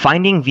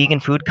 Finding vegan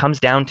food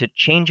comes down to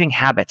changing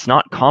habits,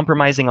 not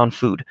compromising on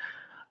food.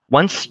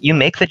 Once you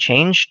make the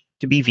change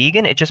to be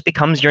vegan, it just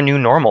becomes your new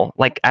normal.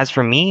 Like as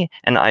for me,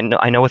 and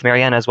I know with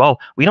Miryana as well,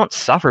 we don't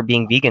suffer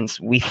being vegans.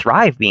 We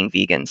thrive being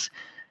vegans.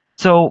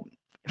 So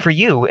for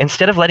you,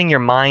 instead of letting your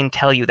mind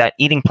tell you that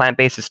eating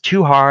plant-based is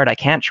too hard, I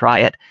can't try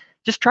it,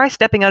 just try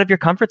stepping out of your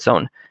comfort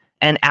zone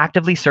and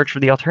actively search for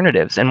the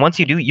alternatives. And once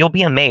you do, you'll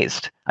be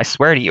amazed, I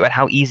swear to you, at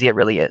how easy it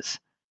really is.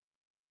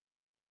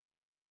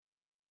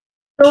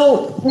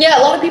 So yeah,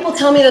 a lot of people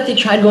tell me that they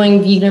tried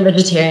going vegan or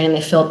vegetarian and they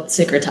felt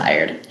sick or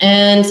tired.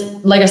 And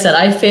like I said,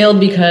 I failed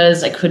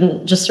because I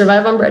couldn't just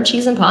survive on bread,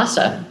 cheese, and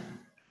pasta.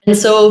 And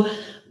so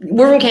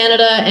we're from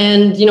Canada,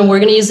 and we're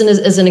going to use it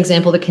as an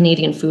example, the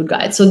Canadian Food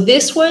Guide. So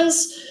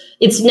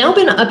it's now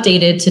been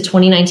updated to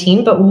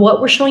 2019, but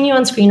what we're showing you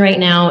on screen right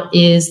now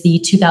is the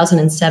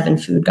 2007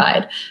 Food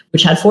Guide,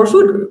 which had 4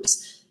 food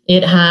groups.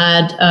 It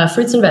had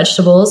fruits and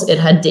vegetables, it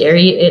had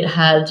dairy, it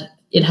had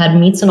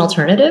meats and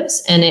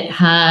alternatives, and it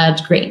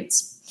had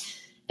grains.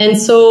 And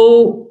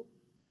so,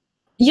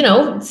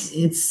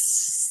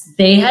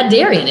 they had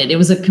dairy in it. It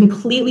was a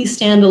completely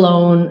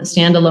standalone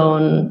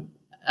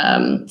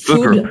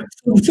food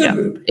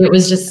group. It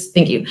was just,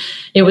 thank you.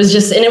 It was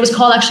just, and it was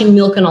called actually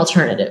milk and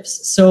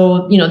alternatives.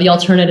 So, the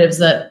alternatives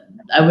that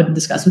I would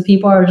discuss with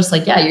people are just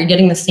like, yeah, you're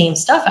getting the same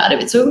stuff out of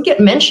it. So it would get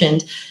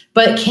mentioned.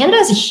 But Canada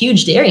has a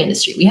huge dairy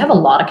industry. We have a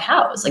lot of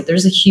cows. Like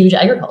there's a huge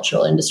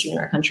agricultural industry in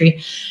our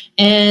country.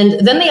 And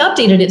then they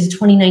updated it to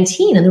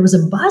 2019, and there was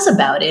a buzz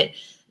about it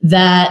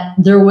that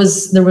they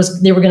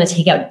were going to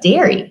take out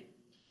dairy.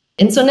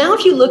 And so now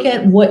if you look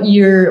at what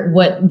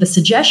the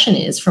suggestion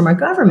is from our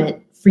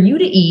government for you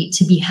to eat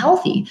to be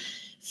healthy,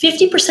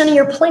 50% of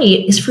your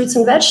plate is fruits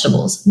and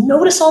vegetables.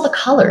 Notice all the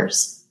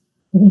colors.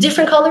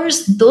 Different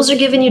colors, those are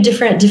giving you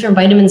different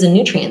vitamins and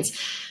nutrients.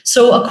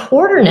 So a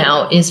quarter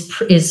now is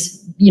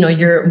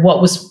your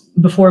what was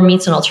before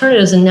meats and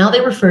alternatives, and now they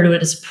refer to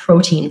it as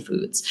protein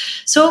foods.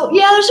 So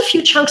yeah, there's a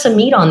few chunks of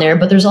meat on there,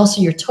 but there's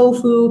also your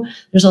tofu,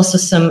 there's also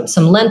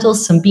some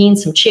lentils, some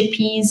beans, some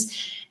chickpeas,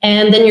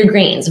 and then your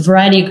grains, a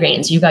variety of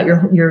grains. You got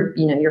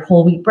your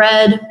whole wheat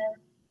bread,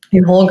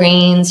 your whole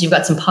grains, you've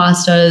got some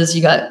pastas,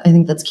 I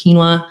think that's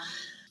quinoa.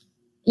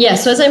 Yeah,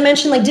 so as I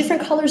mentioned, like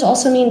different colors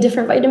also mean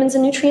different vitamins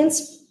and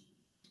nutrients.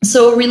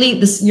 So really,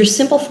 your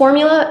simple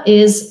formula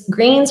is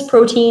grains,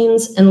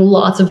 proteins, and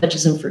lots of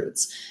veggies and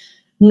fruits.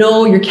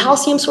 Know your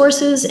calcium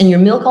sources and your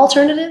milk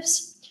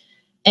alternatives.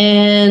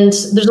 And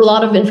there's a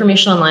lot of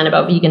information online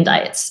about vegan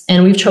diets.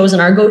 And we've chosen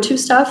our go-to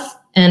stuff.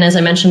 And as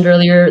I mentioned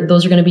earlier,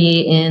 those are going to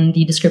be in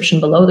the description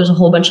below. There's a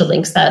whole bunch of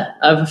links of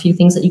a few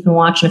things that you can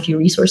watch and a few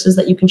resources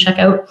that you can check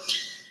out.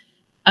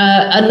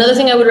 Another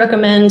thing I would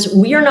recommend,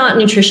 we are not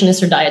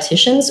nutritionists or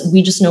dietitians.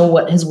 We just know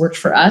what has worked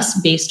for us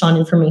based on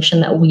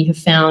information that we have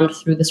found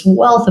through this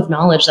wealth of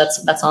knowledge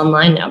that's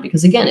online now.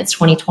 Because again, it's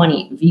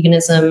 2020.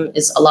 Veganism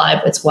is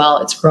alive, it's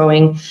well, it's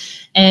growing.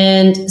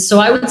 And so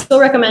I would still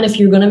recommend, if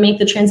you're going to make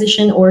the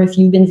transition, or if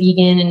you've been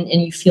vegan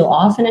and you feel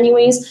off in any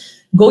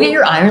ways, go get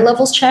your iron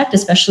levels checked,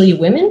 especially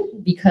women,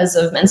 because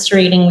of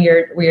menstruating.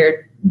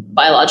 We're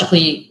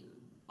biologically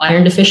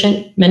iron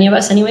deficient, many of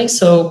us anyway.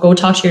 So go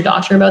talk to your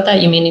doctor about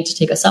that. You may need to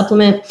take a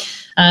supplement.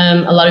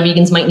 A lot of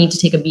vegans might need to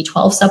take a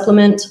B12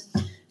 supplement.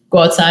 Go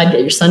outside,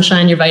 get your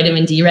sunshine, your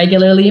vitamin D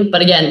regularly.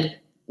 But again,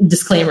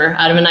 disclaimer,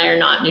 Adam and I are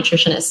not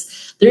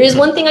nutritionists. There is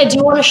one thing I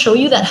do want to show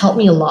you that helped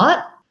me a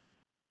lot.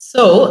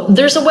 So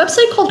there's a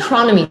website called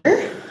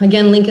Chronometer.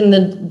 Again, link in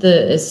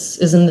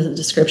is in the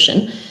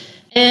description.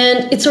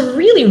 And it's a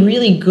really,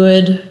 really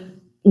good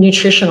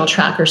nutritional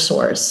tracker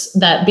source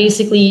that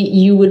basically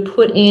you would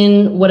put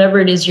in whatever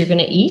it is you're going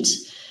to eat.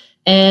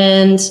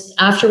 And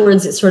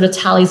afterwards, it sort of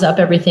tallies up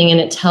everything and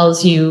it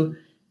tells you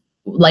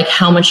like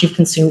how much you've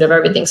consumed of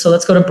everything. So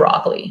let's go to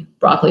broccoli,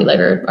 like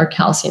our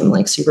calcium,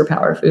 like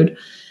superpower food.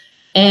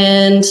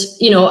 And,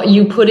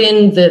 you put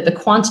in the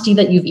quantity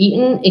that you've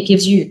eaten, it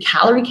gives you your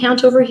calorie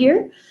count over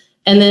here.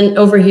 And then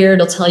over here,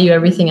 it'll tell you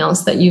everything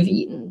else that you've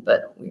eaten,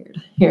 but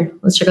weird. Here,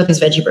 let's check out these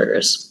veggie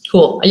burgers.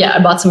 Cool. Yeah,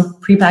 I bought some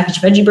prepackaged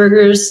veggie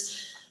burgers.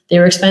 They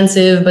were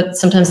expensive, but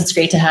sometimes it's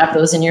great to have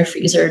those in your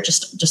freezer,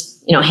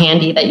 just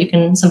handy,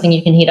 that something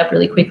you can heat up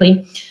really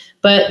quickly.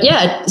 But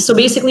yeah, so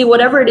basically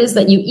whatever it is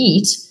that you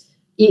eat,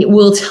 it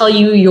will tell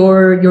you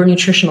your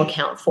nutritional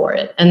count for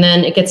it. And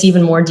then it gets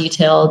even more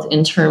detailed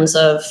in terms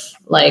of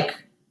like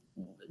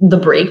the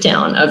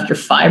breakdown of your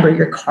fiber,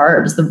 your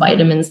carbs, the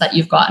vitamins that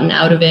you've gotten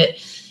out of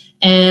it.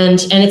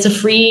 And it's a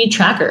free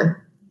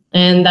tracker,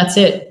 and that's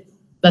it.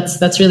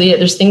 That's really it.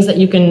 There's things that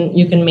you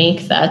can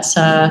make that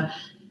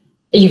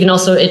you can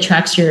also, it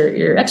tracks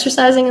your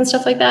exercising and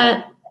stuff like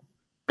that.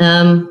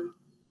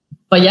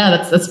 But yeah,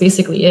 that's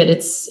basically it.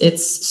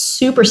 It's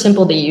super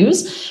simple to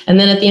use. And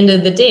then at the end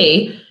of the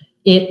day,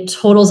 it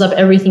totals up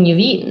everything you've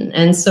eaten.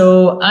 And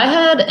so I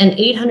had an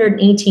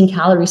 818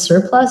 calorie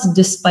surplus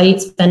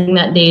despite spending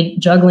that day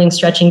juggling,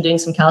 stretching, doing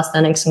some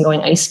calisthenics, and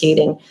going ice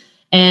skating.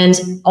 And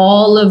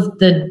all of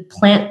the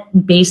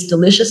plant-based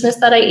deliciousness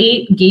that I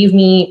ate gave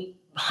me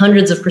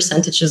hundreds of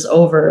percentages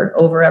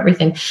over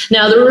everything.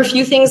 Now, there were a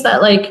few things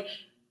that like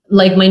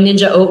my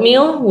Ninja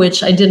oatmeal,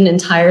 which I didn't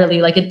entirely,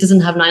 it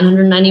doesn't have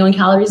 991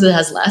 calories, it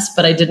has less,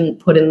 but I didn't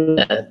put in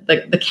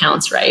the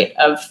counts, right,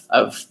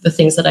 of the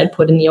things that I'd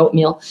put in the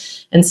oatmeal.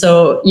 And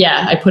so,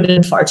 yeah, I put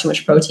in far too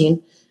much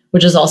protein,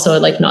 which is also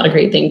not a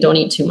great thing. Don't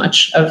eat too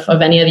much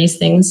of any of these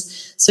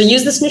things. So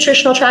use this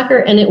nutritional tracker,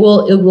 and it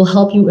will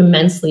help you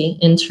immensely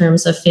in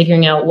terms of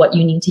figuring out what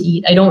you need to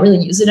eat. I don't really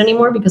use it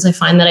anymore because I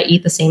find that I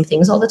eat the same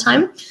things all the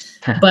time.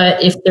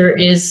 But if there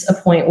is a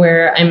point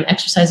where I'm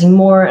exercising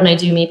more and I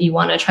do maybe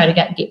want to try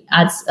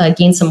to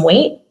gain some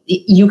weight,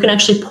 you can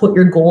actually put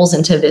your goals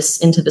into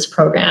this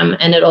program,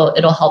 and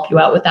it'll help you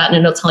out with that, and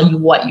it'll tell you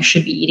what you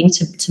should be eating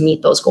to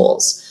meet those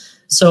goals.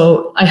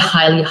 So I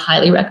highly,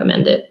 highly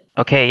recommend it.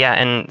 Okay, yeah,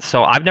 and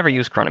so I've never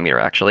used Chronometer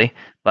actually,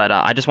 but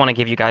I just want to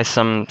give you guys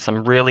some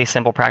really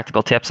simple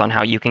practical tips on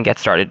how you can get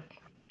started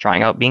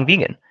trying out being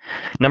vegan.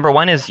 Number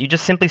one is you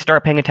just simply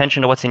start paying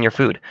attention to what's in your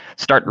food.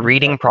 Start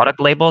reading product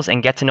labels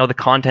and get to know the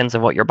contents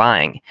of what you're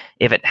buying.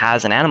 If it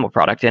has an animal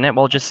product in it,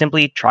 well, just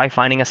simply try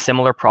finding a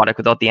similar product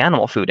without the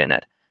animal food in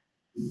it.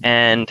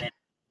 And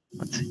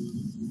let's see.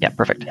 Yeah,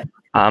 perfect.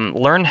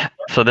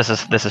 So this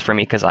is for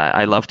me because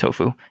I love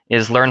tofu,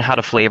 is learn how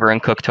to flavor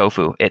and cook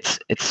tofu. It's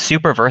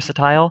super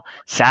versatile,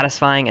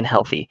 satisfying, and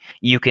healthy.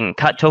 You can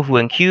cut tofu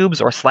in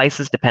cubes or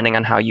slices depending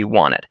on how you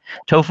want it.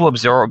 Tofu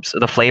absorbs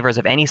the flavors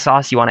of any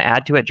sauce you want to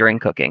add to it during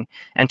cooking.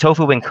 And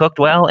tofu, when cooked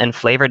well and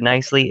flavored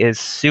nicely, is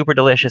super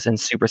delicious and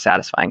super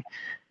satisfying.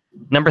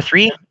 Number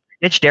three,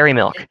 ditch dairy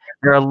milk.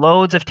 There are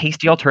loads of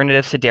tasty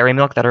alternatives to dairy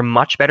milk that are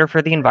much better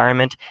for the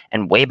environment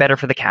and way better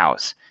for the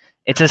cows.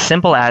 It's as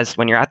simple as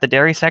when you're at the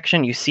dairy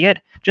section, you see it,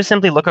 just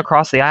simply look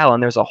across the aisle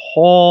and there's a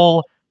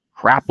whole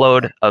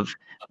crapload of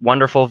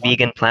wonderful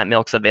vegan plant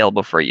milks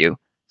available for you.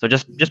 So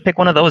just pick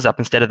one of those up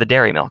instead of the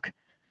dairy milk.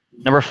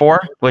 Number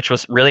four, which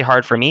was really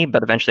hard for me,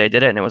 but eventually I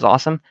did it and it was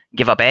awesome,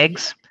 give up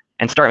eggs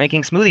and start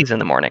making smoothies in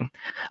the morning.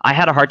 I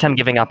had a hard time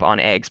giving up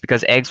on eggs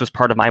because eggs was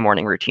part of my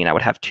morning routine. I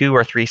would have 2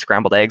 or 3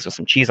 scrambled eggs with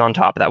some cheese on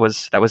top. That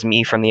was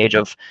me from the age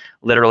of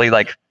literally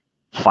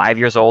 5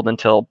 years old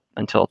until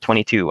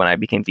 22 when I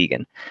became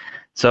vegan.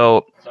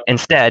 So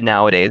instead,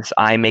 nowadays,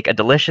 I make a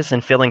delicious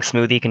and filling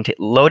smoothie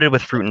loaded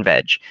with fruit and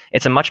veg.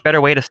 It's a much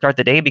better way to start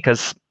the day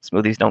because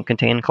smoothies don't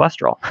contain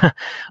cholesterol.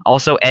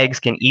 Also,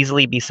 eggs can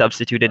easily be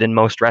substituted in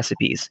most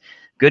recipes.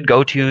 Good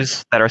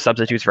go-tos that are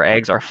substitutes for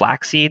eggs are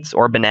flax seeds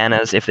or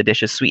bananas if the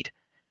dish is sweet.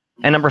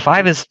 And number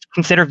 5 is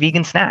consider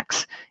vegan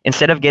snacks.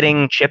 Instead of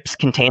getting chips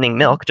containing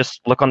milk, just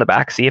look on the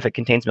back, see if it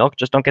contains milk,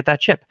 just don't get that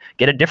chip.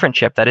 Get a different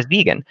chip that is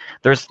vegan.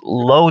 There's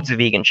loads of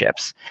vegan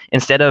chips.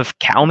 Instead of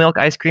cow milk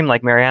ice cream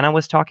like Miryana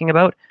was talking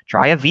about,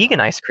 try a vegan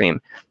ice cream.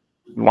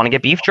 You want to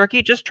get beef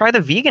jerky? Just try the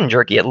vegan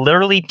jerky. It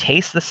literally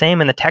tastes the same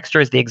and the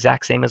texture is the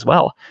exact same as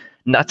well.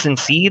 Nuts and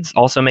seeds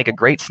also make a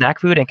great snack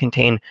food and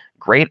contain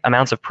great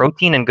amounts of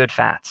protein and good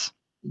fats.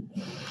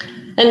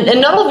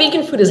 And not all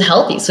vegan food is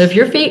healthy. So if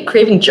you're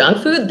craving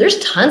junk food, there's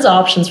tons of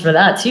options for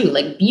that too.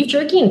 Like beef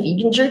jerky and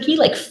vegan jerky,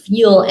 like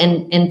feel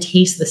and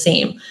taste the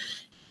same.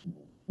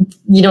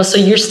 You know, so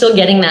you're still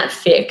getting that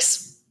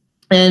fix.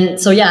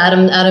 And so, yeah,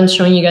 Adam's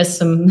showing you guys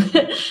some,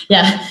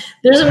 yeah,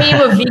 there's a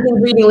meme of vegan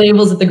reading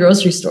labels at the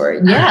grocery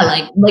store. Yeah,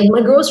 like my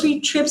grocery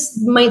trips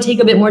might take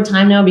a bit more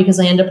time now because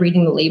I end up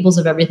reading the labels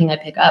of everything I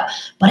pick up,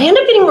 but I end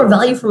up getting more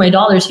value for my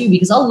dollar too,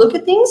 because I'll look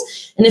at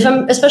things. And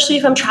especially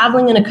if I'm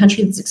traveling in a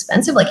country that's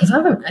expensive, like if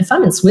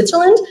I'm in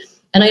Switzerland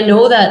and I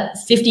know that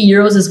 50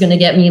 euros is going to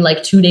get me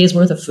like 2 days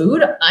worth of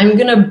food, I'm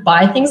going to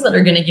buy things that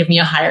are going to give me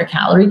a higher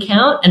calorie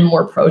count and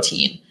more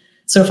protein.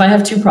 So if I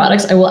have two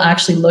products, I will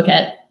actually look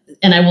at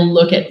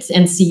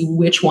and see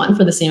which one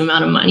for the same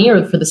amount of money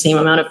or for the same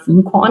amount of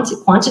food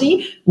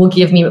quantity will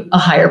give me a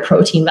higher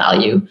protein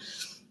value.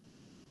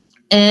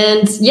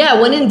 And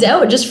yeah, when in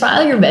doubt, just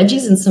fry your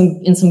veggies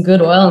in some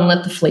good oil and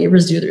let the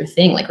flavors do their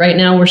thing. Like right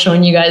now, we're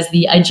showing you guys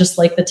the I Just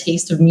Like the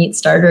Taste of Meat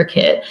starter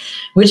kit,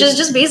 which is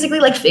just basically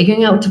like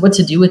figuring out what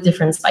to do with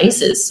different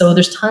spices. So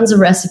there's tons of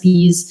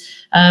recipes.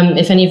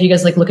 If any of you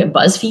guys like look at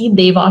BuzzFeed,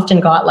 they've often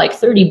got like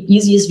 30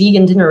 easiest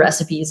vegan dinner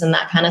recipes and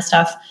that kind of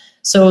stuff.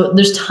 So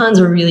there's tons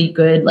of really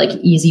good, like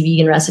easy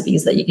vegan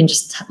recipes that you can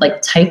just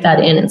like type that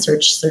in and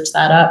search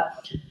that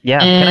up.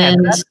 Yeah.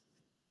 And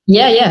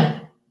yeah.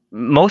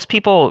 Most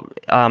people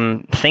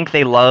think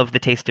they love the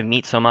taste of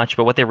meat so much,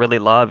 but what they really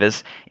love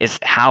is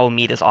how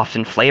meat is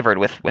often flavored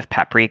with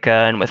paprika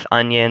and with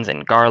onions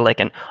and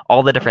garlic and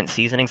all the different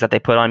seasonings that they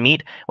put on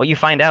meat. What you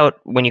find out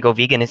when you go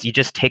vegan is you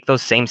just take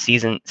those same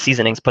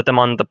seasonings, put them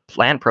on the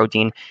plant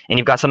protein, and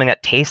you've got something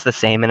that tastes the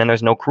same, and then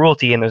there's no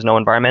cruelty and there's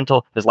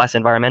less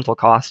environmental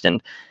cost,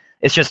 and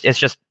it's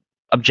just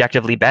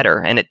objectively better,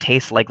 and it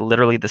tastes like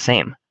literally the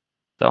same.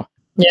 So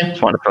yeah,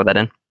 just wanted to throw that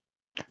in.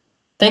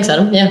 Thanks,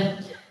 Adam.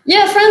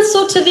 Yeah, friends,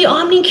 so to the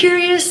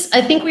omni-curious,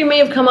 I think we may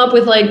have come up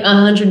with like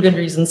 100 good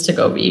reasons to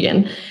go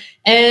vegan.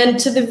 And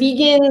to the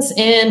vegans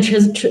and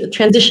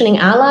transitioning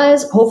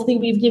allies, hopefully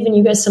we've given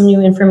you guys some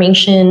new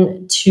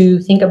information to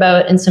think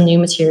about and some new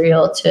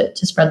material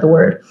to spread the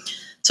word.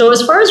 So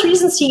as far as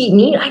reasons to eat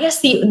meat, I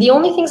guess the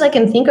only things I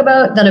can think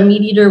about that a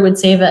meat eater would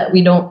say that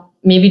we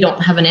maybe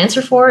don't have an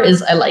answer for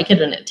is I like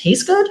it and it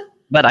tastes good.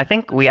 But I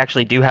think we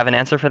actually do have an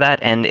answer for that,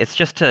 and it's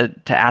just to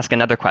ask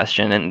another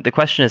question, and the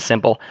question is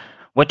simple.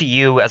 What do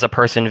you as a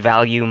person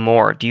value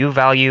more? Do you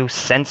value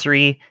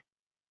sensory,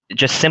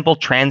 just simple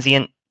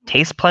transient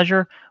taste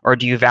pleasure, or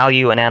do you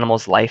value an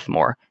animal's life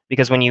more?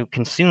 Because when you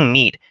consume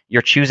meat,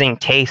 you're choosing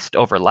taste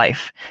over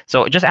life.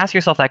 So just ask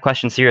yourself that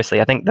question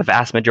seriously. I think the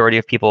vast majority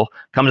of people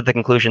come to the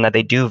conclusion that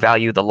they do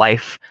value the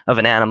life of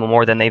an animal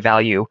more than they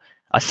value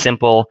a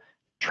simple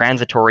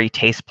transitory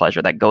taste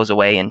pleasure that goes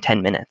away in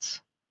 10 minutes.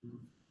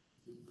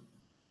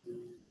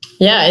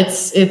 Yeah,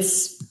 it's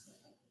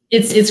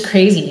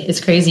crazy.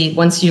 It's crazy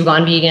once you've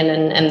gone vegan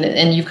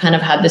and you've kind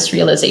of had this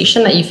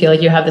realization that you feel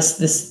like you have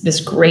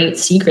this great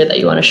secret that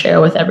you want to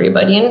share with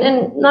everybody,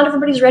 and not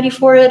everybody's ready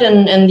for it,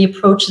 and the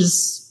approach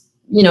is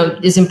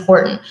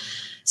important.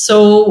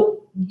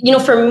 So,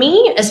 for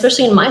me,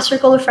 especially in my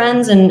circle of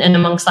friends and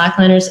among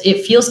Slackliners,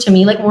 it feels to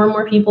me like more and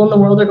more people in the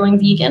world are going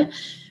vegan.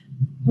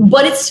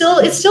 But it's still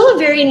a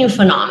very new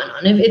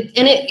phenomenon.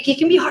 It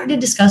can be hard to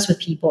discuss with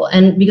people,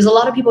 and because a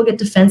lot of people get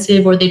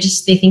defensive or they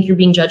think you're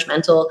being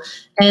judgmental.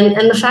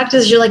 And the fact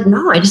is, you're like,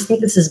 no, I just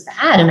think this is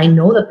bad, and I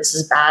know that this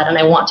is bad, and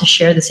I want to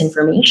share this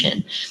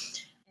information.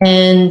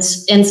 And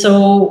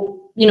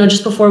so,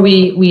 just before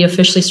we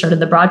officially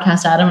started the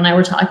broadcast, Adam and I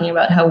were talking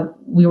about how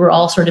we were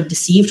all sort of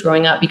deceived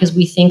growing up because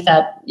we think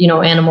that,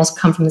 animals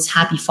come from this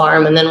happy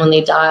farm, and then when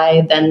they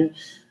die, then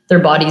their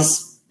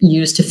bodies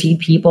used to feed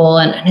people,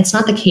 and it's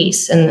not the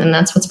case, and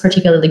that's what's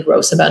particularly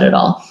gross about it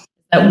all,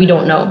 that we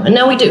don't know, and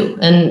now we do,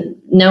 and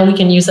now we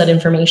can use that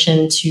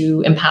information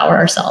to empower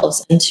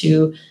ourselves and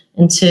to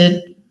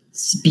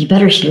be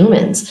better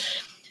humans.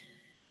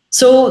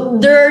 So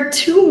there are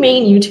two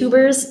main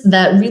YouTubers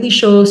that really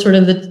show sort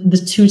of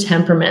the two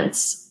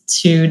temperaments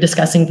to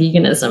discussing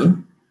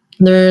veganism.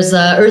 There's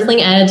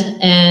Earthling Ed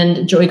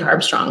and Joey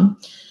Carbstrong.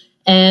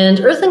 And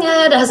Earthling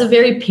Ed has a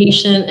very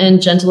patient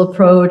and gentle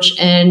approach,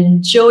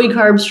 and Joey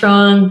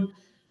Carbstrong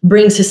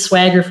brings his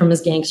swagger from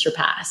his gangster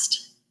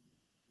past.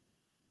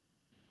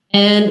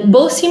 And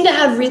both seem to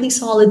have really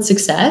solid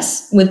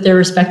success with their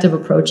respective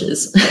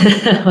approaches.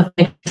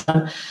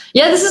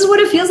 Yeah, this is what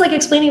it feels like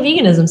explaining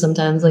veganism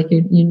sometimes, like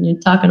you're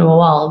talking to a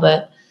wall,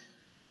 but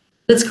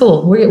it's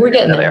cool. We're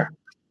getting there.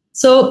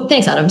 So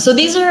thanks, Adam. So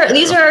these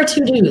are our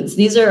two dudes.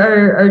 These are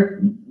our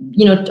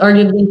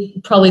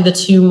arguably probably the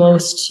two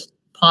most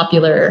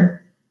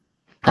popular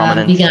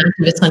vegan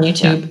activists on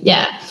YouTube.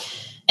 Yeah.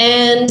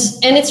 And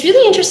it's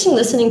really interesting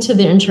listening to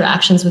their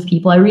interactions with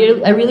people. I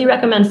really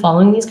recommend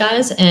following these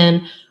guys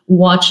and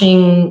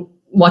watching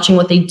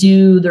what they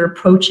do, their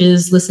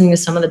approaches, listening to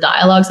some of the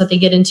dialogues that they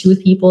get into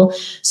with people.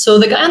 So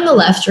the guy on the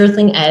left,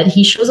 Earthling Ed,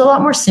 he shows a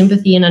lot more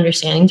sympathy and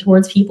understanding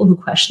towards people who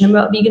question him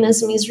about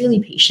veganism. He's really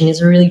patient.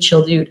 He's a really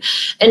chill dude.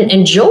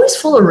 And Joey's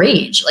full of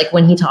rage, like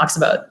when he talks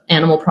about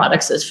animal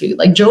products as food.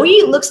 Like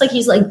Joey looks like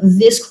he's like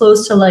this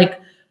close to like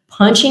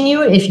punching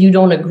you if you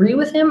don't agree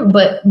with him,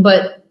 but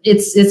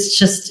it's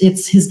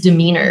his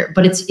demeanor.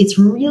 But it's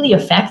really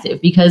effective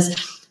because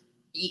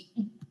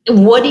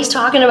what he's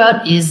talking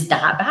about is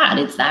that bad.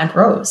 It's that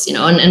gross, you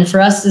know. And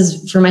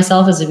for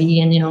myself as a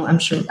vegan, you know, I'm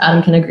sure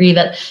Adam can agree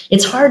that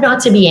it's hard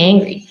not to be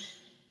angry,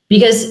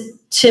 because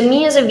to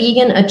me as a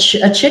vegan, a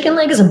chicken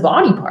leg is a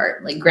body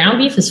part. Like ground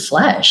beef is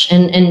flesh,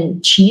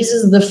 and cheese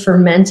is the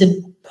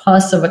fermented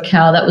pus of a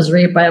cow that was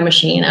raped by a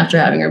machine after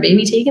having her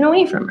baby taken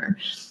away from her.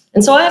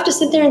 And so I have to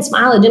sit there and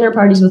smile at dinner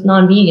parties with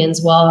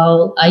non-vegans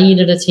while I eat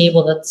at a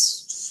table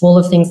that's full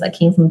of things that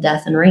came from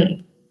death and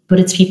rape. But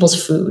it's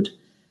people's food.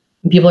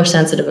 And people are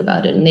sensitive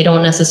about it, and they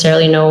don't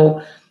necessarily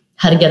know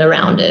how to get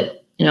around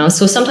it. You know,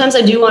 so sometimes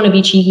I do want to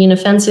be cheeky and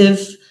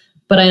offensive,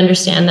 but I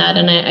understand that,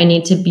 and I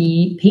need to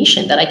be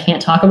patient that I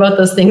can't talk about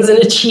those things in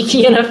a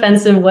cheeky and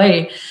offensive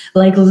way,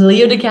 like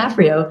Leo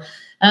DiCaprio.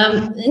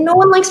 No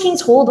one likes being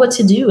told what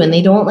to do, and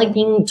they don't like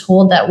being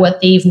told that what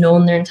they've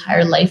known their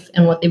entire life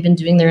and what they've been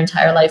doing their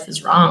entire life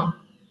is wrong.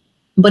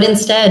 But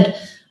instead,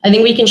 I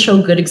think we can show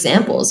good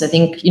examples. I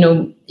think, you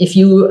know, if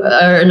you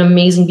are an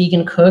amazing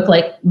vegan cook,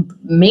 like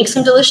make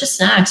some delicious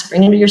snacks,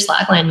 bring them to your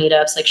Slackline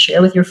meetups, like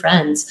share with your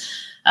friends.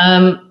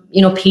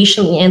 You know,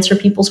 patiently answer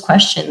people's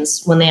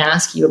questions when they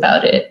ask you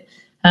about it.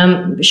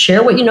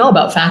 Share what you know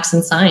about facts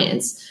and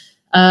science.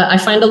 I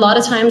find a lot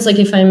of times, like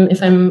if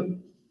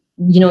I'm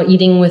you know,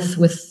 eating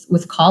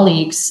with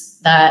colleagues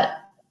that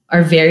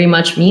are very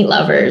much meat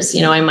lovers,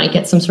 you know, I might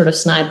get some sort of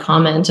snide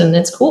comment, and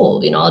it's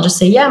cool. You know, I'll just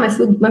say, yeah,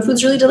 my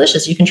food's really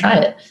delicious. You can try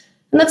it.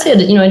 And that's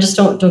it. You know, I just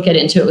don't get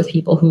into it with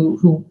people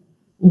who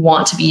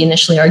want to be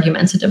initially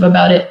argumentative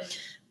about it.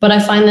 But I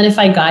find that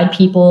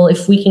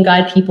if we can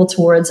guide people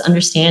towards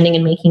understanding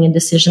and making a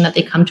decision that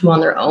they come to on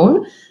their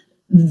own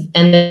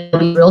and they'll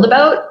be thrilled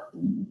about,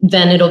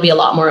 then it'll be a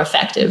lot more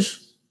effective.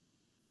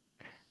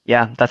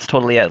 Yeah, that's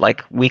totally it.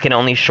 Like, we can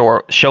only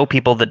show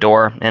people the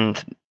door,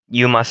 and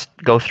you must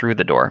go through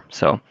the door.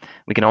 So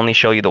we can only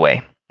show you the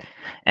way.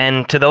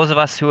 And to those of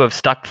us who have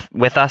stuck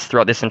with us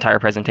throughout this entire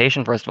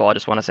presentation, first of all, I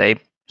just want to say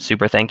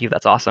super thank you.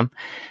 That's awesome.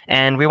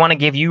 And we want to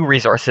give you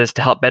resources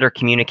to help better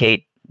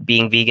communicate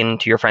being vegan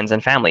to your friends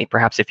and family,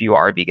 perhaps if you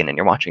are a vegan and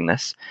you're watching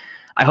this.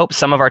 I hope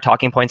some of our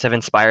talking points have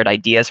inspired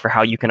ideas for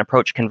how you can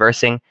approach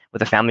conversing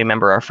with a family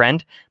member or a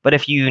friend. But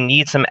if you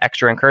need some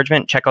extra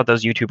encouragement, check out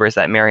those YouTubers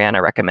that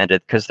Miryana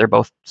recommended, because they're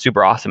both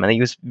super awesome and they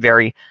use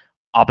very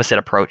opposite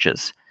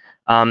approaches.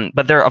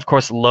 But there are, of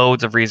course,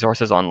 loads of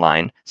resources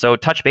online. So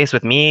touch base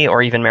with me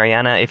or even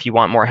Miryana if you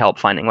want more help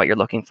finding what you're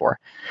looking for.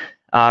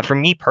 For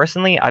me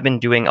personally, I've been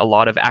doing a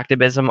lot of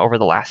activism over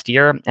the last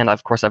year, and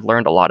of course, I've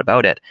learned a lot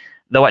about it.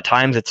 Though at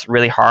times it's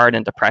really hard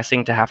and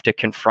depressing to have to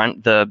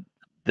confront the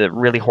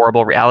really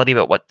horrible reality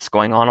about what's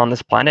going on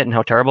this planet and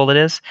how terrible it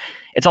is.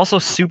 It's also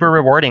super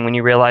rewarding when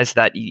you realize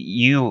that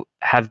you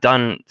have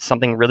done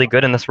something really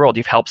good in this world.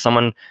 You've helped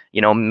someone, you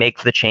know,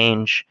 make the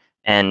change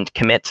and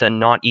commit to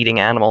not eating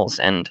animals.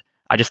 And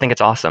I just think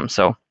it's awesome.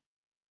 So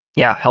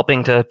yeah,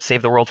 helping to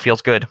save the world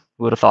feels good.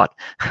 Who would have thought?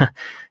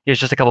 Here's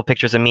just a couple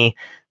pictures of me.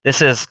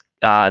 This is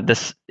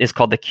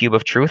called the Cube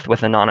of Truth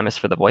with Anonymous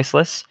for the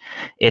Voiceless.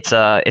 It's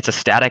a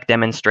static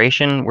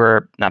demonstration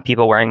where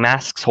people wearing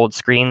masks hold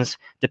screens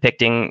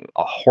depicting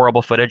a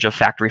horrible footage of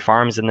factory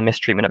farms and the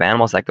mistreatment of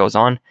animals that goes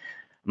on.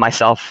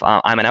 Myself,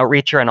 I'm an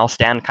outreacher, and I'll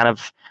stand kind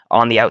of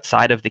on the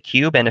outside of the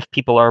cube, and if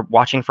people are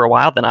watching for a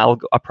while, then I'll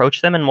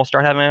approach them and we'll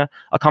start having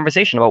a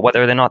conversation about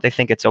whether or not they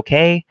think it's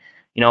okay,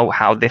 you know,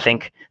 how they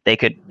think they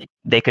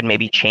could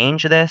maybe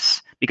change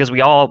this, because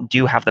we all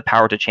do have the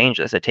power to change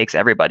this. It takes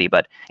everybody,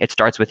 but it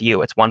starts with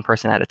you. It's one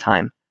person at a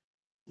time.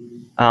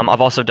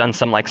 I've also done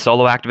some like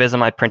solo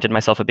activism. I printed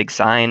myself a big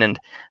sign and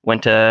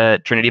went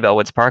to Trinity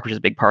Bellwoods Park, which is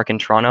a big park in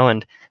Toronto,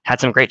 and had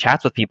some great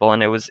chats with people.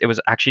 And it was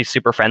actually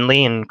super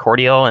friendly and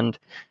cordial. And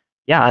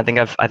yeah, I think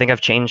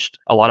I've changed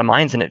a lot of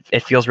minds, and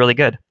it feels really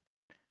good.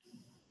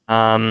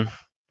 Where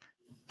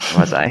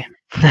was I?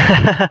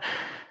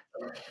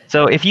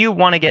 So if you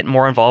want to get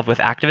more involved with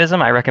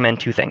activism, I recommend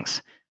two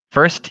things.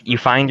 First, you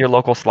find your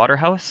local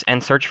slaughterhouse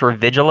and search for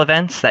vigil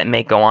events that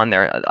may go on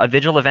there. A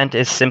vigil event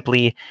is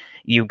simply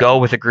you go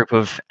with a group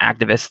of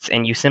activists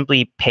and you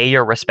simply pay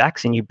your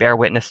respects and you bear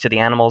witness to the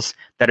animals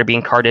that are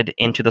being carted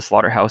into the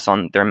slaughterhouse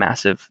on their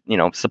massive, you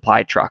know,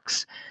 supply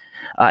trucks.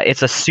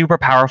 It's a super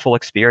powerful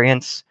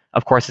experience.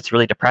 Of course, it's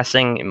really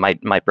depressing. It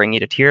might bring you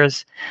to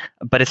tears,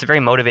 but it's a very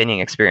motivating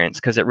experience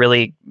because it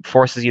really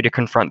forces you to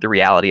confront the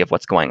reality of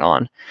what's going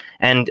on.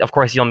 And of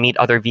course, you'll meet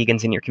other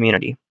vegans in your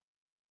community.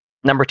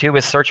 Number two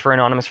is search for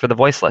Anonymous for the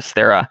Voiceless.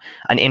 They're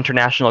an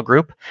international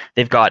group.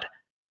 They've got,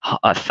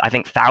 I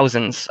think,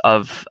 thousands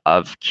of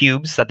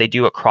cubes that they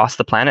do across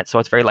the planet. So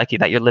it's very likely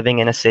that you're living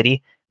in a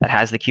city that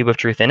has the Cube of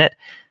Truth in it.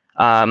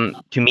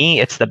 To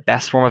me, it's the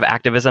best form of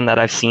activism that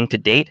I've seen to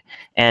date,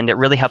 and it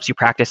really helps you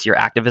practice your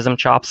activism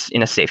chops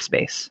in a safe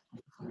space.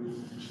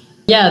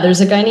 Yeah, there's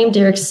a guy named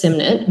Derek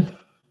Simnett.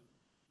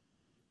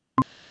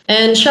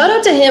 And shout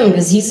out to him,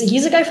 because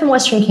he's a guy from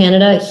Western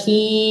Canada.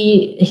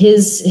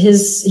 He's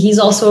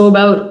also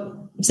about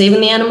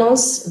saving the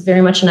animals,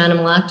 very much an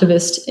animal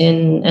activist,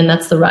 and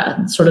that's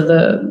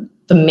the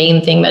the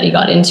main thing that he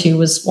got into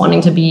was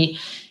wanting to be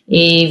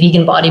a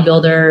vegan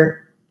bodybuilder.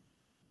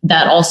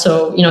 That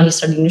also, you know, he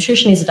studied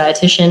nutrition, he's a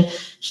dietitian.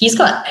 He's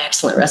got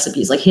excellent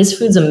recipes. Like his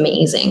food's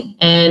amazing.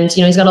 And,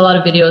 you know, he's got a lot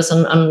of videos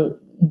on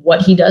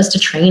what he does to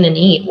train and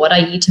eat, what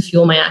I eat to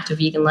fuel my active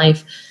vegan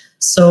life.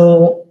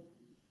 So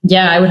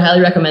yeah, I would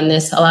highly recommend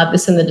this. I'll add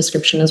this in the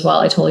description as well.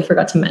 I totally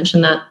forgot to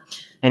mention that.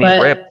 And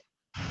he's ripped.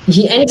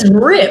 And it's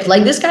ripped.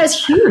 Like this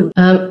guy's huge.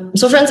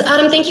 So friends,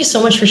 Adam, thank you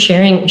so much for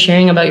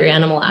sharing about your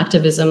animal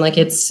activism. Like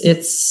it's,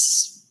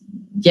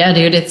 yeah,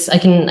 dude, I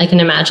can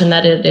imagine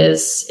that it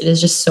is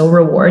just so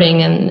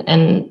rewarding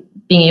and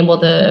being able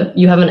to,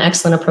 you have an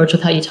excellent approach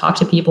with how you talk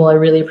to people. I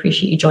really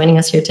appreciate you joining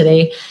us here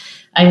today.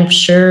 I'm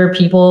sure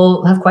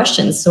people have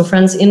questions. So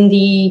friends, in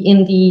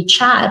the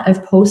chat,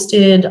 I've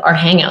posted our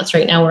hangouts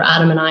right now where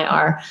Adam and I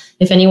are.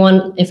 If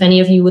any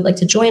of you would like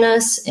to join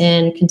us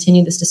and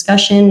continue this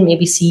discussion,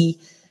 maybe see,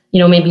 you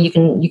know, maybe you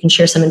can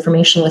share some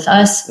information with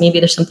us. Maybe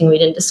there's something we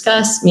didn't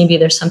discuss. Maybe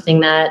there's something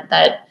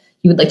that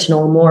you would like to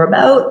know more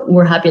about.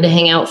 We're happy to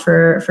hang out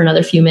for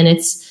another few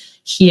minutes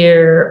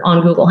here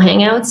on Google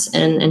Hangouts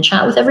and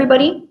chat with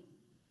everybody.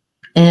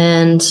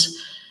 And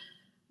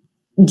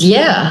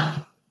yeah.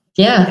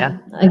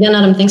 Again,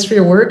 Adam, thanks for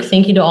your work.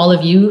 Thank you to all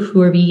of you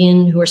who are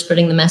vegan, who are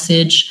spreading the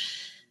message.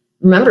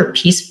 Remember,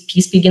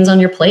 peace begins on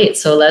your plate.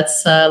 So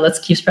let's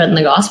keep spreading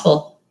the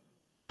gospel.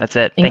 That's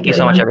it. Thank you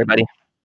so much, everybody.